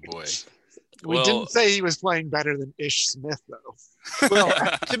 Oh boy. We didn't say he was playing better than Ish Smith, though. Well,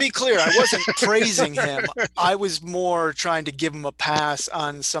 to be clear, I wasn't praising him. I was more trying to give him a pass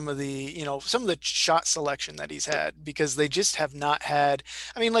on some of the shot selection that he's had, because they just have not had.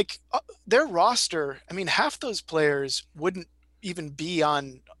 I mean, like their roster. I mean, half those players wouldn't even be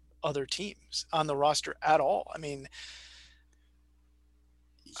on other teams on the roster at all. I mean,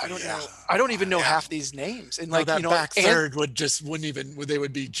 I don't know. I don't even know half these names. And like, that you know, back third they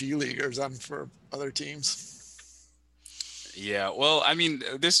would be G Leaguers on for other teams. Yeah. Well, I mean,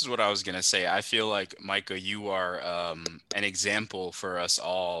 this is what I was going to say. I feel like, Micah, you are an example for us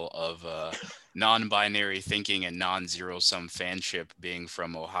all of non-binary thinking and non-zero-sum fanship, being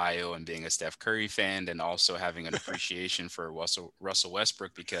from Ohio and being a Steph Curry fan, and also having an appreciation for Russell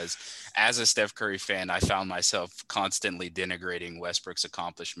Westbrook, because as a Steph Curry fan, I found myself constantly denigrating Westbrook's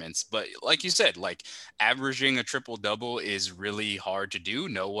accomplishments. But like you said, like averaging a triple-double is really hard to do.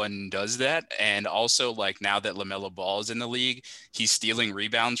 No one does that. And also, like, now that LaMelo Ball is in the league, he's stealing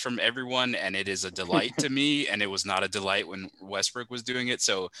rebounds from everyone, and it is a delight to me. And it was not a delight when Westbrook was doing it.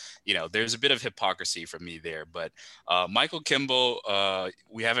 So, you know, there's a bit of hypocrisy from me there. But Michael Kimball,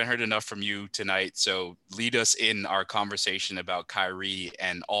 we haven't heard enough from you tonight, so lead us in our conversation about Kyrie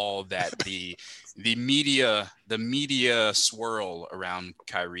and all that the media swirl around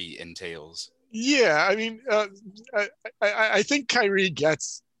Kyrie entails. Yeah, I mean, I think Kyrie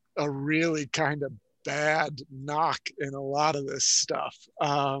gets a really kind of bad knock in a lot of this stuff,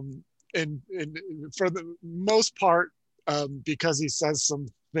 and for the most part, because he says some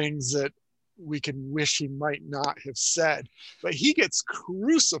things that we can wish he might not have said, but he gets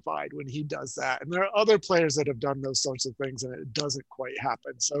crucified when he does that. And there are other players that have done those sorts of things and it doesn't quite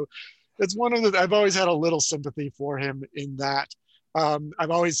happen. So it's one of the, I've always had a little sympathy for him in that. I've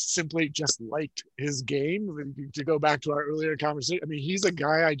always simply just liked his game. To go back to our earlier conversation, I mean, he's a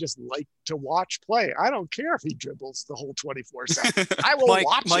guy I just like to watch play. I don't care if he dribbles the whole 24/7. I will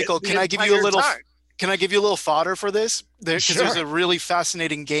watch Michael, it. Can I give you a little? Time. Can I give you a little fodder for this? Because Sure. There's a really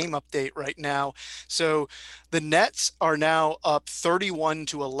fascinating game update right now. So the Nets are now up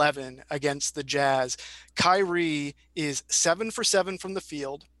 31-11 against the Jazz. Kyrie is 7 for 7 from the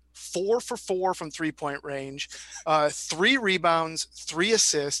field, 4 for 4 from 3-point range, 3 rebounds, 3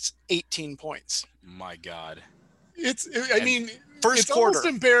 assists, 18 points. My God. I mean, first it's quarter. almost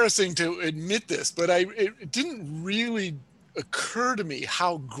embarrassing to admit this, but it didn't really occur to me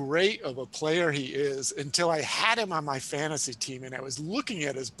how great of a player he is until I had him on my fantasy team and I was looking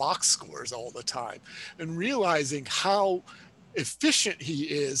at his box scores all the time and realizing how efficient he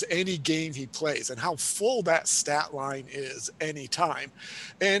is any game he plays and how full that stat line is anytime.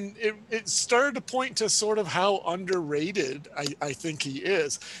 And it started to point to sort of how underrated I think he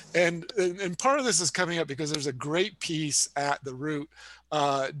is. And part of this is coming up because there's a great piece at The Root.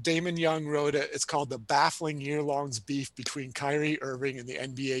 Damon Young wrote it. It's called "The Baffling Year-Long's Beef Between Kyrie Irving and the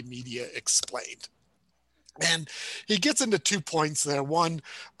NBA Media Explained." And he gets into 2 points there. One,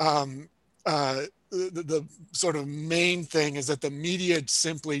 the sort of main thing is that the media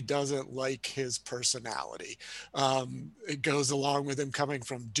simply doesn't like his personality. It goes along with him coming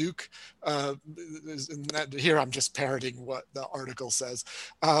from Duke. Here I'm just parroting what the article says.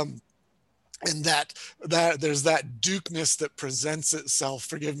 And that there's that Dukeness that presents itself,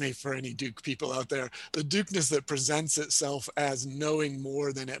 forgive me for any Duke people out there, the Dukeness that presents itself as knowing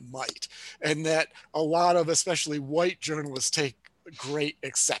more than it might. And that a lot of, especially white journalists, take great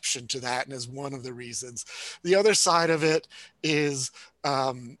exception to that, and is one of the reasons. The other side of it is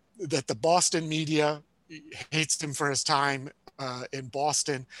that the Boston media hates him for his time in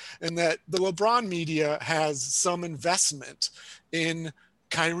Boston, and that the LeBron media has some investment in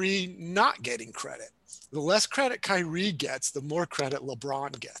Kyrie not getting credit. The less credit Kyrie gets, the more credit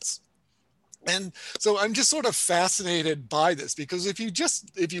LeBron gets. And so I'm just sort of fascinated by this, because if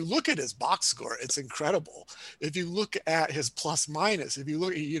you look at his box score, it's incredible. If you look at his plus minus, if you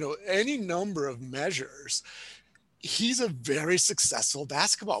look at, any number of measures, he's a very successful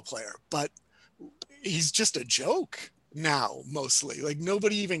basketball player, but he's just a joke now, mostly. Like,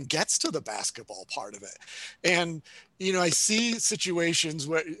 nobody even gets to the basketball part of it. And, I see situations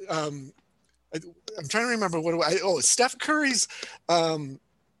where I'm trying to remember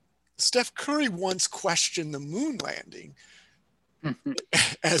Steph Curry once questioned the moon landing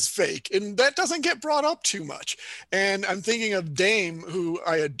as fake, and that doesn't get brought up too much. And I'm thinking of Dame, who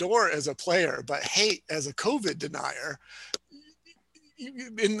I adore as a player, but hate as a COVID denier.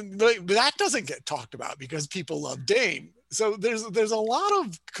 And that doesn't get talked about because people love Dame. So there's a lot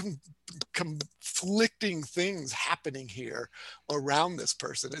of conflicting things happening here around this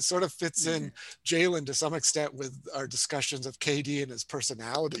person. It sort of fits in, Jalen, to some extent, with our discussions of KD and his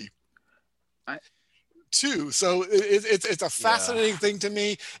personality too. So it's a fascinating thing to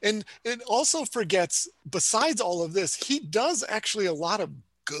me. And it also forgets, besides all of this, he does actually a lot of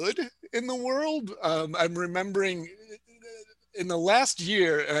good in the world. I'm remembering in the last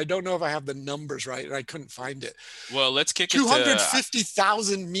year, and I don't know if I have the numbers right, and I couldn't find it. Well, let's kick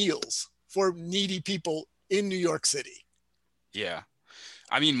 250,000 meals for needy people in New York City. Yeah.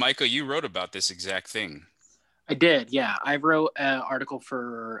 I mean, Micah, you wrote about this exact thing. I did, yeah. I wrote an article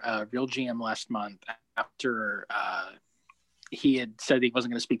for Real GM last month after he had said he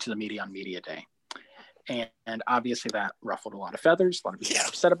wasn't going to speak to the media on Media Day. And obviously that ruffled a lot of feathers. A lot of people are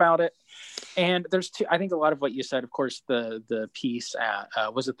upset about it. And there's I think a lot of what you said, of course, the piece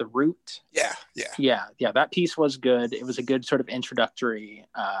at, was it The Root? Yeah. That piece was good. It was a good sort of introductory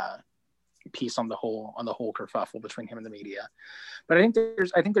piece on the whole kerfuffle between him and the media. But I think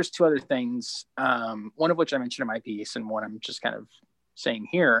there's 2 other things, one of which I mentioned in my piece, and one I'm just kind of saying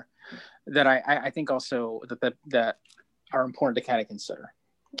here, that I think also that are important to kind of consider.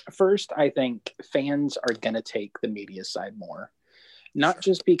 First, I think fans are going to take the media side more, not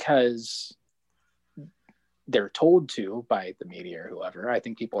just because they're told to by the media or whoever. I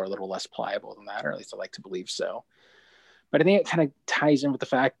think people are a little less pliable than that, or at least I like to believe so. But I think it kind of ties in with the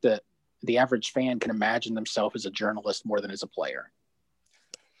fact that the average fan can imagine themselves as a journalist more than as a player.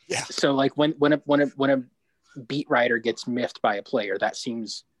 Yeah. So like when a beat writer gets miffed by a player, that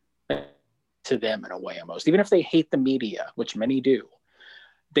seems to them in a way almost, even if they hate the media, which many do,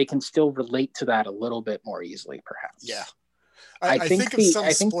 they can still relate to that a little bit more easily, perhaps. Yeah. I think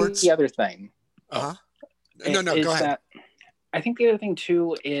the other thing. No, go ahead. I think the other thing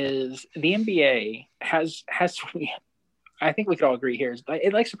too is the NBA has. I think we could all agree here is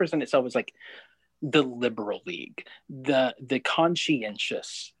it likes to present itself as like the liberal league, the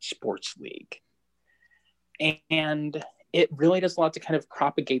conscientious sports league, and it really does a lot to kind of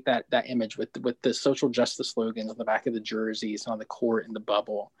propagate that image with the social justice slogans on the back of the jerseys, on the court, in the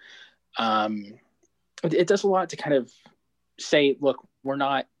bubble. It does a lot to kind of say, look, we're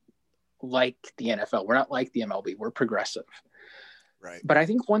not like the NFL. We're not like the MLB. We're progressive. Right. But I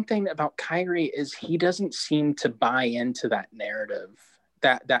think one thing about Kyrie is he doesn't seem to buy into that narrative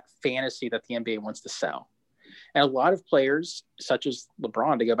that fantasy that the NBA wants to sell. And a lot of players, such as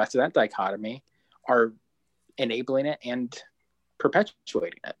LeBron, to go back to that dichotomy, are enabling it and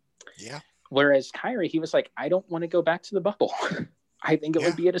perpetuating it. Yeah. Whereas Kyrie, he was like, I don't want to go back to the bubble. I think it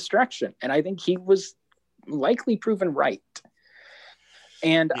would be a distraction. And I think he was likely proven right.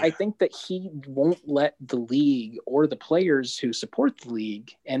 And I think that he won't let the league or the players who support the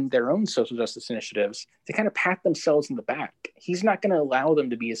league and their own social justice initiatives to kind of pat themselves in the back. He's not going to allow them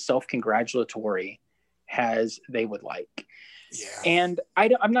to be as self-congratulatory as they would like. Yeah. And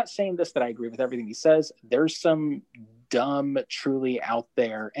I'm not saying this that I agree with everything he says. There's some dumb, truly out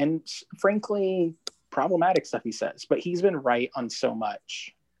there and frankly problematic stuff he says, but he's been right on so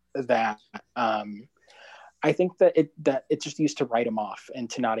much that I think that it just used to write him off and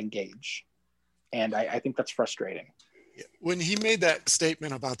to not engage. And I think that's frustrating. When he made that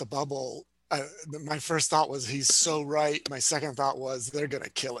statement about the bubble, my first thought was he's so right. My second thought was they're going to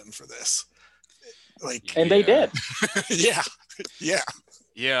kill him for this. And they did. Yeah.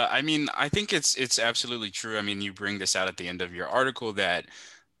 Yeah, I mean, I think it's absolutely true. I mean, you bring this out at the end of your article that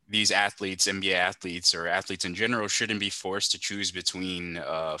these athletes, NBA athletes or athletes in general, shouldn't be forced to choose between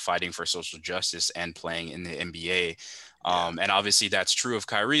fighting for social justice and playing in the NBA. And obviously that's true of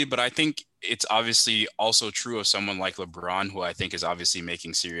Kyrie, but I think it's obviously also true of someone like LeBron, who I think is obviously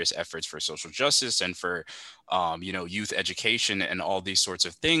making serious efforts for social justice and for, youth education and all these sorts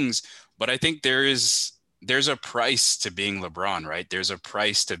of things. But I think there's a price to being LeBron, right? There's a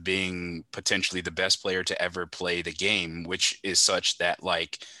price to being potentially the best player to ever play the game, which is such that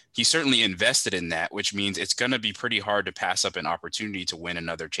like he certainly invested in that, which means it's going to be pretty hard to pass up an opportunity to win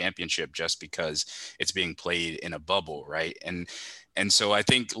another championship just because it's being played in a bubble, right? And so I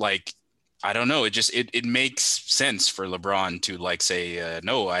think like, I don't know. It makes sense for LeBron to like say,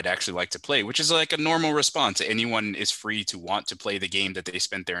 no, I'd actually like to play, which is like a normal response. Anyone is free to want to play the game that they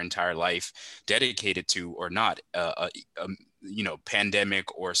spent their entire life dedicated to or not,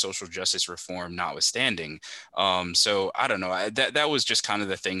 pandemic or social justice reform notwithstanding. So I don't know. That was just kind of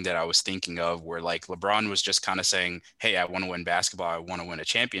the thing that I was thinking of where like LeBron was just kind of saying, hey, I want to win basketball. I want to win a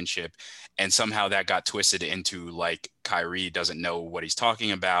championship. And somehow that got twisted into like Kyrie doesn't know what he's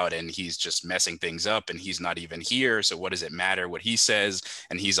talking about and he's just messing things up and he's not even here. So what does it matter what he says?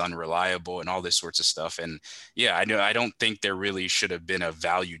 And he's unreliable and all this sorts of stuff. And yeah, I don't think there really should have been a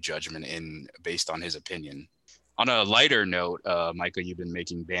value judgment based on his opinion. On a lighter note, Micah, you've been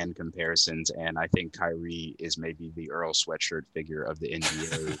making band comparisons, and I think Kyrie is maybe the Earl Sweatshirt figure of the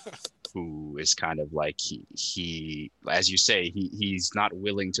NBA, who is kind of like he, as you say, he's not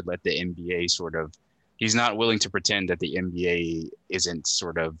willing to let the NBA he's not willing to pretend that the NBA isn't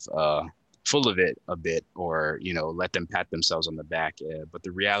sort of full of it a bit, or let them pat themselves on the back. But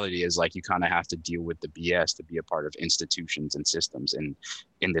the reality is, like, you kind of have to deal with the BS to be a part of institutions and systems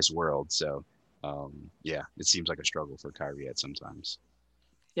in this world. So. It seems like a struggle for Kyrie at sometimes.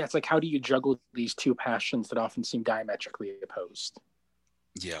 Yeah, it's like, how do you juggle these two passions that often seem diametrically opposed?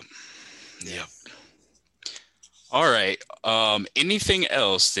 Yeah. All right. Anything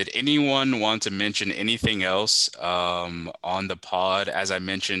else? Did anyone want to mention anything else on the pod? As I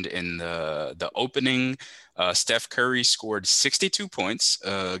mentioned in the opening, Steph Curry scored 62 points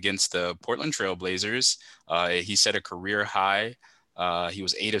against the Portland Trail Blazers. He set a career high. He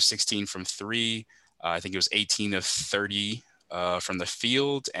was 8 of 16 from three. I think it was 18 of 30 from the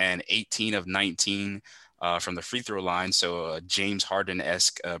field and 18 of 19 from the free throw line. So a James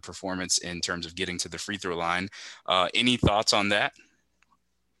Harden-esque performance in terms of getting to the free throw line. Any thoughts on that?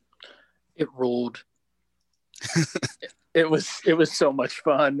 It ruled. It was so much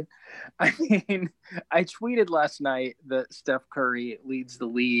fun. I mean, I tweeted last night that Steph Curry leads the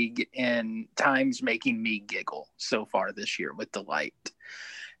league in times making me giggle so far this year with delight.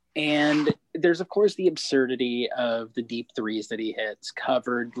 And there's, of course, the absurdity of the deep threes that he hits,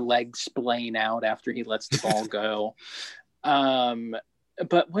 covered, legs splaying out after he lets the ball go.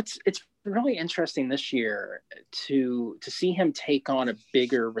 But it's really interesting this year to see him take on a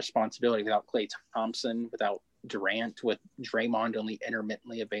bigger responsibility without Klay Thompson, without Durant, with Draymond only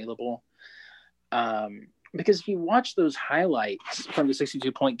intermittently available. Because if you watch those highlights from the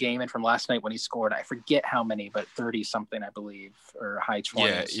 62-point game and from last night when he scored, I forget how many, but 30 something, I believe, or high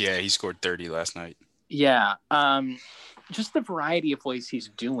 20s. Yeah, he scored 30 last night. Yeah. Just the variety of ways he's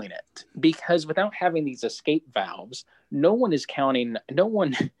doing it, because without having these escape valves, no one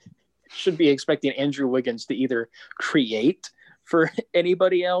should be expecting Andrew Wiggins to either create for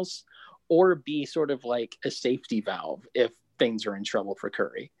anybody else or be sort of like a safety valve if things are in trouble for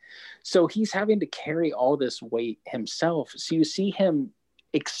Curry. So he's having to carry all this weight himself. So you see him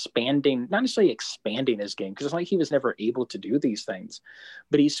expanding, not necessarily expanding his game, because it's like he was never able to do these things,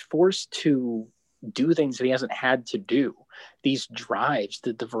 but he's forced to do things that he hasn't had to do. These drives,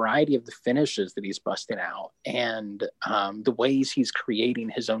 the variety of the finishes that he's busting out, and the ways he's creating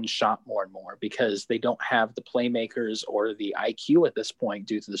his own shot more and more, because they don't have the playmakers or the IQ at this point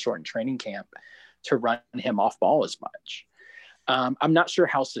due to the shortened training camp to run him off ball as much. I'm not sure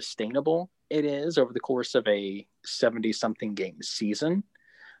how sustainable it is over the course of a 70-something game season.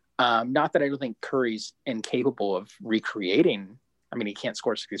 Not that I don't think Curry's incapable of recreating. I mean, he can't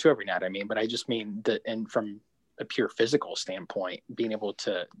score 62 every night. I mean, but I just mean that, and from a pure physical standpoint, being able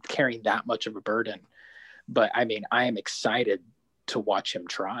to carry that much of a burden. But I mean, I am excited to watch him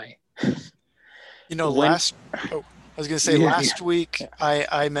try. Last week,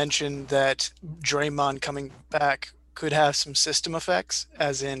 I mentioned that Draymond coming back could have some system effects,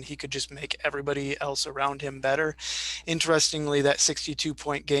 as in he could just make everybody else around him better. Interestingly, that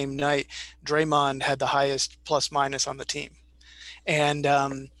 62-point game night, Draymond had the highest plus minus on the team. And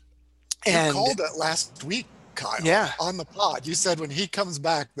you called it last week, Kyle. Yeah. On the pod, you said when he comes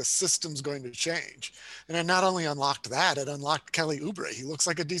back, the system's going to change, and it not only unlocked that, it unlocked Kelly Oubre. He looks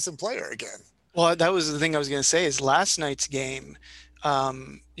like a decent player again. Well, that was the thing I was going to say. Is last night's game,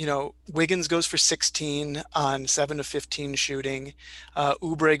 Wiggins goes for 16 on 7 of 15 shooting.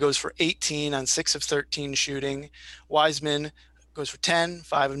 Oubre goes for 18 on 6 of 13 shooting. Wiseman goes for 10,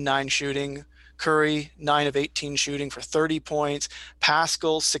 5 of 9 shooting. Curry, 9 of 18 shooting for 30 points.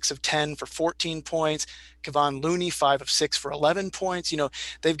 Pascal, 6 of 10 for 14 points. Kevon Looney, 5 of 6 for 11 points.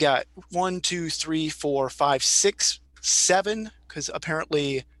 They've got 1, 2, 3, 4, 5, 6, 7, because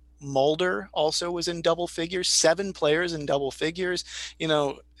apparently Mulder also was in double figures, 7 players in double figures,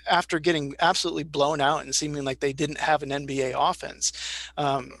 after getting absolutely blown out and seeming like they didn't have an NBA offense.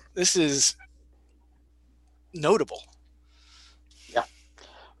 This is notable. Yeah.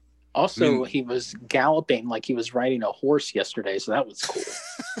 Also, he was galloping like he was riding a horse yesterday, so that was cool.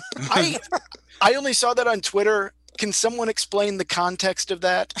 I only saw that on Twitter. Can someone explain the context of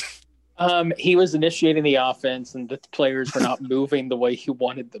that? He was initiating the offense, and the players were not moving the way he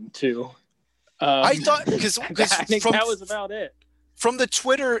wanted them to. I thought because I think that was about it. From the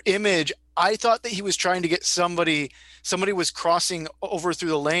Twitter image, I thought that he was trying to get somebody was crossing over through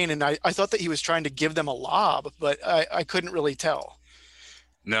the lane, and I thought that he was trying to give them a lob, but I couldn't really tell.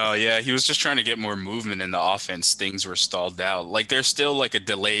 No, yeah, he was just trying to get more movement in the offense. Things were stalled out. Like, there's still like a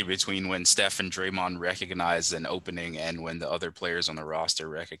delay between when Steph and Draymond recognize an opening and when the other players on the roster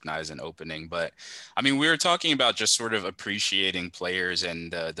recognize an opening. But I mean, we were talking about just sort of appreciating players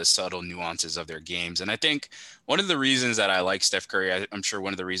and the subtle nuances of their games. And I think one of the reasons that I like Steph Curry, I'm sure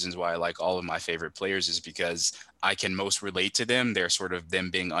one of the reasons why I like all of my favorite players, is because I can most relate to them. They're sort of them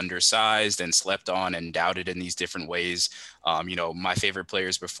being undersized and slept on and doubted in these different ways. My favorite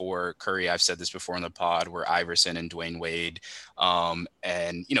players before Curry, I've said this before in the pod, were Iverson and Dwayne Wade.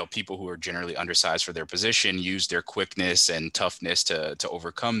 And people who are generally undersized for their position use their quickness and toughness to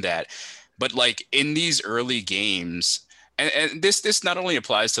overcome that. But like in these early games, and this not only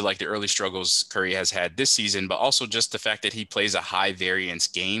applies to like the early struggles Curry has had this season, but also just the fact that he plays a high variance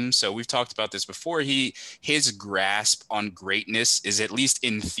game. So we've talked about this before. His grasp on greatness is, at least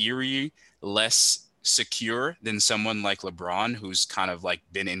in theory, less secure than someone like LeBron, who's kind of like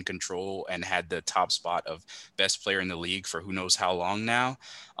been in control and had the top spot of best player in the league for who knows how long now.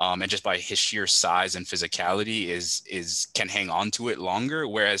 And just by his sheer size and physicality can hang on to it longer.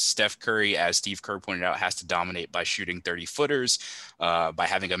 Whereas Steph Curry, as Steve Kerr pointed out, has to dominate by shooting 30-footers, by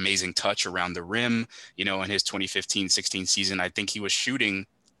having amazing touch around the rim. In his 2015-16 season, I think he was shooting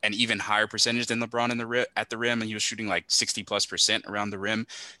an even higher percentage than LeBron at the rim, and he was shooting like 60+% around the rim.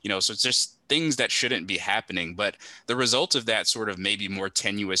 So it's just things that shouldn't be happening. But the result of that sort of maybe more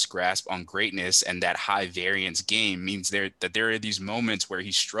tenuous grasp on greatness and that high variance game means that there are these moments where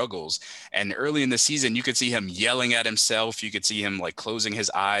he struggles. And early in the season, you could see him yelling at himself. You could see him like closing his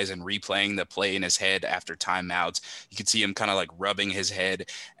eyes and replaying the play in his head after timeouts. You could see him kind of like rubbing his head.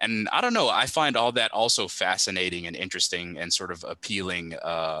 And I don't know, I find all that also fascinating and interesting and sort of appealing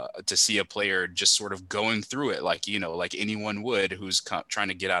to see a player just sort of going through it like anyone would who's trying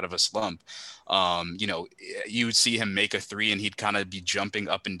to get out of a slump. You would see him make a three and he'd kind of be jumping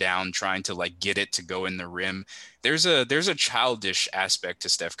up and down, trying to like get it to go in the rim. There's a childish aspect to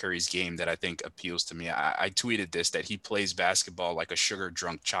Steph Curry's game that I think appeals to me. I tweeted this, that he plays basketball like a sugar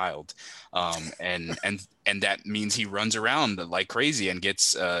drunk child. And that means he runs around like crazy and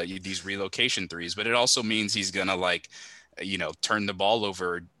gets these relocation threes, but it also means he's going to turn the ball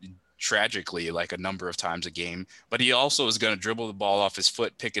over tragically like a number of times a game, but he also is going to dribble the ball off his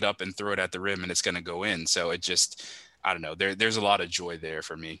foot, pick it up and throw it at the rim, and it's going to go in. So I don't know. There's a lot of joy there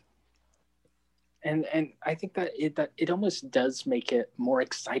for me. And I think that it almost does make it more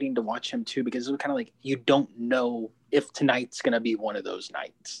exciting to watch him too, because it's kind of like you don't know if tonight's going to be one of those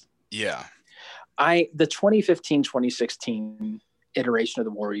nights. Yeah. The 2015-2016 iteration of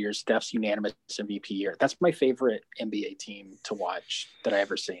the Warriors, Steph's unanimous MVP year. That's my favorite NBA team to watch that I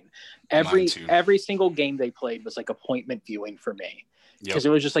ever seen. Every single game they played was like appointment viewing for me. Because it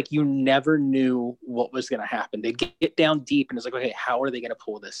was just like you never knew what was going to happen. They'd get down deep and it's like, okay, how are they going to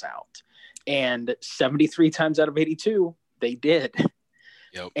pull this out? And 73 times out of 82, they did.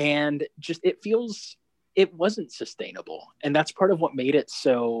 Yep. And just it wasn't sustainable. And that's part of what made it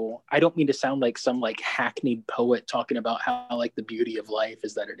so, I don't mean to sound like some like hackneyed poet talking about how like the beauty of life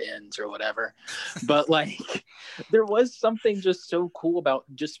is that it ends or whatever. But like there was something just so cool about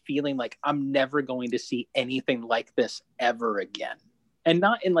just feeling like I'm never going to see anything like this ever again. And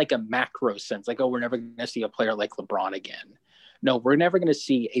not in like a macro sense, like, oh, we're never going to see a player like LeBron again. No, we're never going to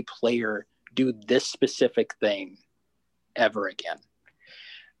see a player do this specific thing ever again.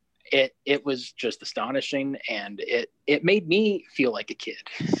 It was just astonishing, and it made me feel like a kid.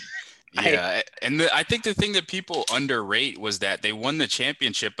 Yeah, I think the thing that people underrate was that they won the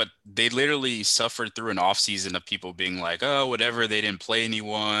championship, but they literally suffered through an offseason of people being like, oh, whatever, they didn't play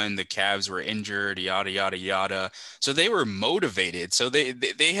anyone, the Cavs were injured, yada, yada, yada. So they were motivated. So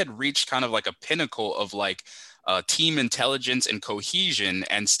they had reached kind of like a pinnacle of like team intelligence and cohesion,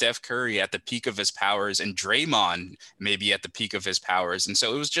 and Steph Curry at the peak of his powers, and Draymond maybe at the peak of his powers. And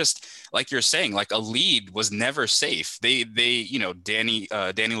so it was just like you're saying, like a lead was never safe. They Danny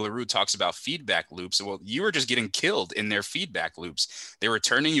LaRue talks about feedback loops. Well, you were just getting killed in their feedback loops. They were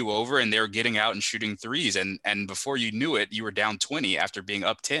turning you over and they were getting out and shooting threes. And before you knew it, you were down 20 after being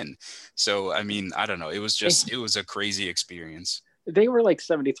up 10. So, I mean, I don't know. It was a crazy experience. They were like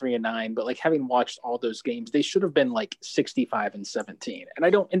 73-9, but like having watched all those games, they should have been like 65-17.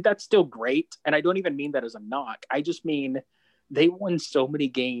 And that's still great. And I don't even mean that as a knock. I just mean they won so many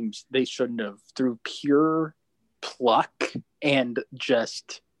games they shouldn't have through pure pluck and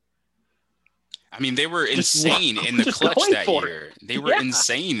just. I mean, they were insane in the clutch that year. They were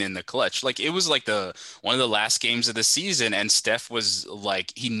insane in the clutch. Like it was like one of the last games of the season, and Steph was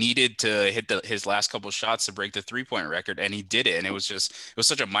like he needed to hit his last couple shots to break the 3-point record, and he did it. And it was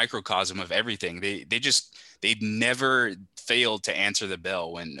such a microcosm of everything. They never failed to answer the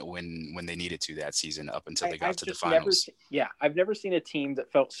bell when they needed to that season up until they got to the finals. I've never seen a team that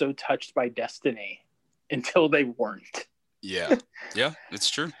felt so touched by destiny until they weren't. Yeah, it's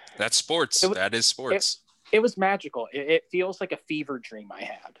true. That's sports. That is sports. It was magical. It feels like a fever dream I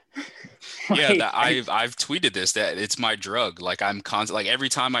had. I've tweeted this, that it's my drug. Like I'm constant. Like every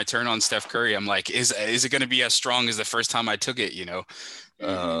time I turn on Steph Curry, I'm like, is it going to be as strong as the first time I took it? You know.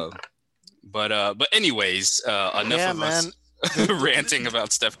 Mm-hmm. But anyways, enough of us ranting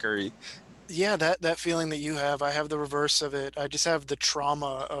about Steph Curry. Yeah, that feeling that you have, I have the reverse of it. I just have the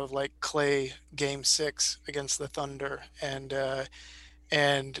trauma of like Clay Game 6 against the Thunder,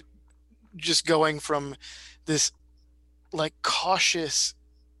 and just going from this like cautious,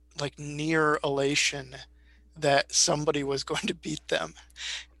 like near elation that somebody was going to beat them,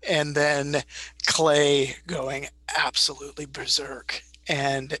 and then Clay going absolutely berserk,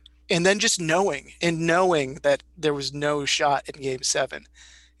 and then just knowing that there was no shot in Game 7.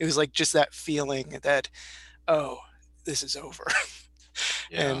 It was like just that feeling that, oh, this is over.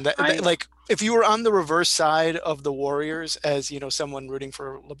 Yeah. And like if you were on the reverse side of the Warriors, as you know, someone rooting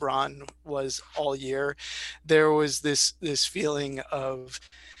for LeBron was all year, there was this feeling of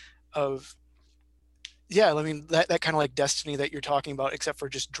yeah, I mean that kind of like destiny that you're talking about, except for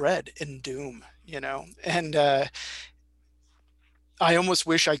just dread and doom, you know. And I almost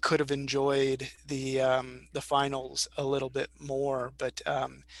wish I could have enjoyed the finals a little bit more, but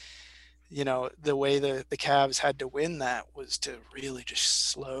you know, the way the Cavs had to win that was to really just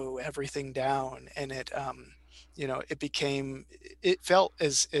slow everything down, and it you know, it felt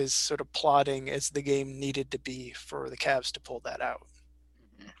as sort of plodding as the game needed to be for the Cavs to pull that out.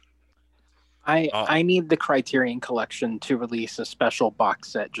 I need the Criterion Collection to release a special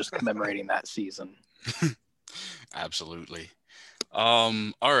box set just commemorating that season. Absolutely.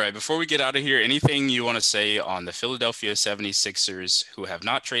 All right, before we get out of here, anything you want to say on the Philadelphia 76ers who have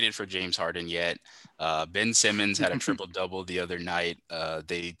not traded for James Harden yet? Ben Simmons had a triple-double the other night.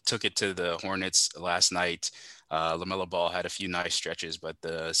 They took it to the Hornets last night. LaMelo Ball had a few nice stretches, but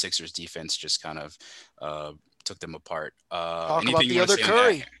the Sixers defense just kind of took them apart. Talk about the other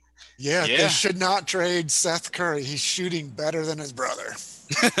Curry. Yeah, they should not trade Seth Curry. He's shooting better than his brother.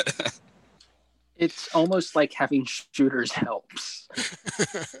 It's almost like having shooters helps.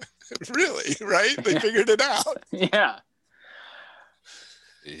 Really, right? They figured it out. Yeah.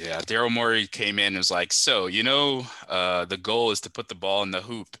 Yeah, Daryl Morey came in and was like, so, the goal is to put the ball in the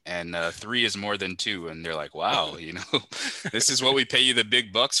hoop, and 3 is more than 2. And they're like, wow, this is what we pay you the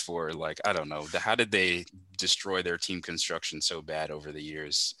big bucks for. Like, I don't know. How did they destroy their team construction so bad over the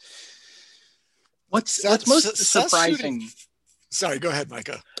years? What's most surprising? Sorry, go ahead,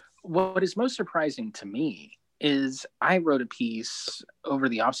 Micah. What is most surprising to me is I wrote a piece over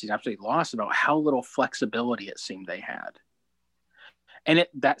the offseason after they lost about how little flexibility it seemed they had. And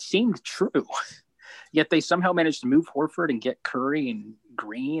that seemed true. Yet they somehow managed to move Horford and get Curry and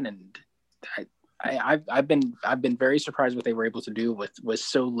Green. And I've been very surprised what they were able to do with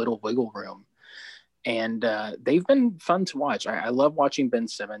so little wiggle room. And they've been fun to watch. I love watching Ben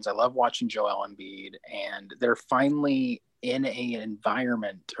Simmons. I love watching Joel Embiid. And they're finally in an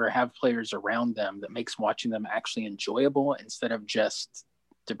environment or have players around them that makes watching them actually enjoyable instead of just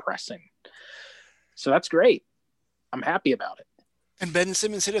depressing. So that's great. I'm happy about it. And Ben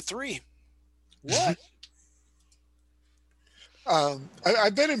Simmons hit a 3. What?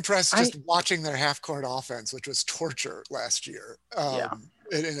 I've been impressed just watching their half-court offense, which was torture last year. And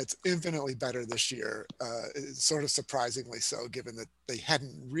it's infinitely better this year, sort of surprisingly so, given that they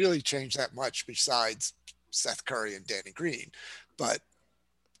hadn't really changed that much besides Seth Curry and Danny Green. But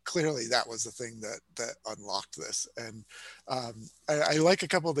clearly that was the thing that unlocked this. And I like a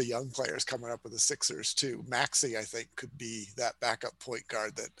couple of the young players coming up with the Sixers too. Maxey, I think, could be that backup point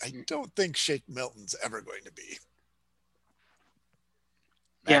guard that I don't think Shake Milton's ever going to be.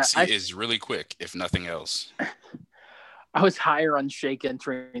 Maxey is really quick, if nothing else. I was higher on Shake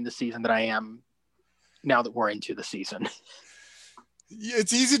entering the season than I am now that we're into the season.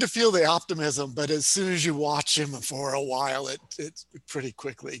 It's easy to feel the optimism, but as soon as you watch him for a while, it pretty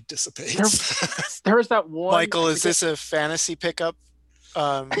quickly dissipates. There was that one. Michael, is this a fantasy pickup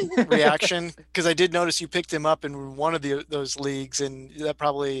reaction? Because I did notice you picked him up in one of those leagues, and that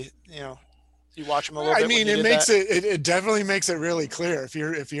probably, you watch him a little bit. I mean, it definitely makes it really clear. If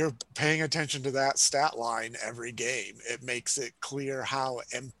you're paying attention to that stat line every game, it makes it clear how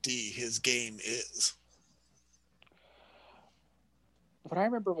empty his game is. What I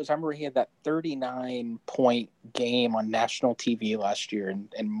remember he had that 39-point game on national TV last year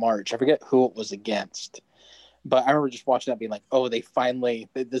in March. I forget who it was against, but I remember just watching that, being like, "Oh, they finally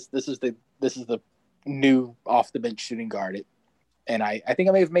this is the new off the bench shooting guard." And I think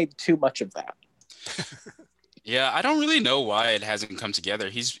I may have made too much of that. Yeah, I don't really know why it hasn't come together.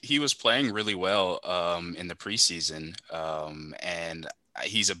 He was playing really well in the preseason, and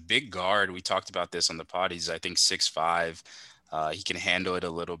he's a big guard. We talked about this on the pod. He's, I think, 6'5". He can handle it a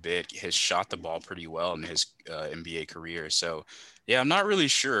little bit. He has shot the ball pretty well in his NBA career. So, yeah, I'm not really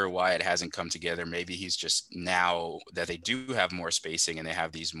sure why it hasn't come together. Maybe he's just, now that they do have more spacing and they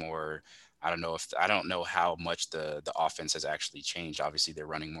have these more, I don't know how much the offense has actually changed. Obviously, they're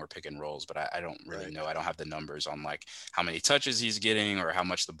running more pick and rolls, but I don't really know. I don't have the numbers on like how many touches he's getting or how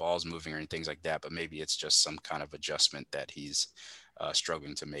much the ball's moving or things like that. But maybe it's just some kind of adjustment that he's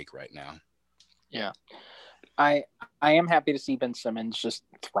struggling to make right now. Yeah. I am happy to see Ben Simmons just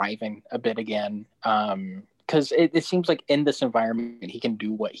thriving a bit again, because it seems like in this environment he can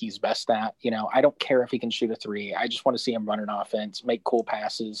do what he's best at. I don't care if he can shoot a 3. I just want to see him run an offense, make cool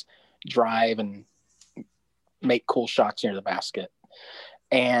passes, drive, and make cool shots near the basket.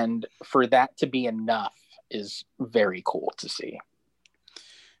 And for that to be enough is very cool to see.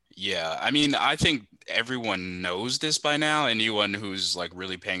 Yeah, I mean, I think everyone knows this by now, anyone who's like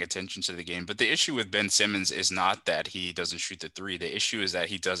really paying attention to the game. But the issue with Ben Simmons is not that he doesn't shoot the 3. The issue is that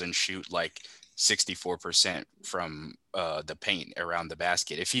he doesn't shoot like 64% from the paint around the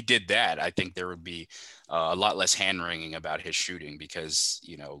basket. If he did that, I think there would be a lot less hand wringing about his shooting, because,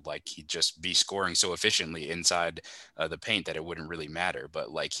 like he'd just be scoring so efficiently inside the paint that it wouldn't really matter.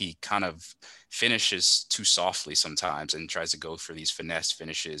 But like he kind of finishes too softly sometimes and tries to go for these finesse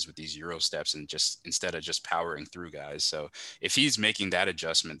finishes with these Euro steps and just instead of just powering through guys. So if he's making that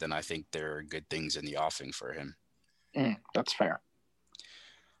adjustment, then I think there are good things in the offing for him. That's fair.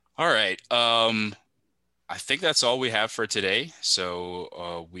 All right. I think that's all we have for today.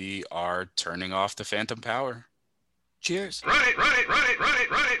 So we are turning off the Phantom Power. Cheers. Right.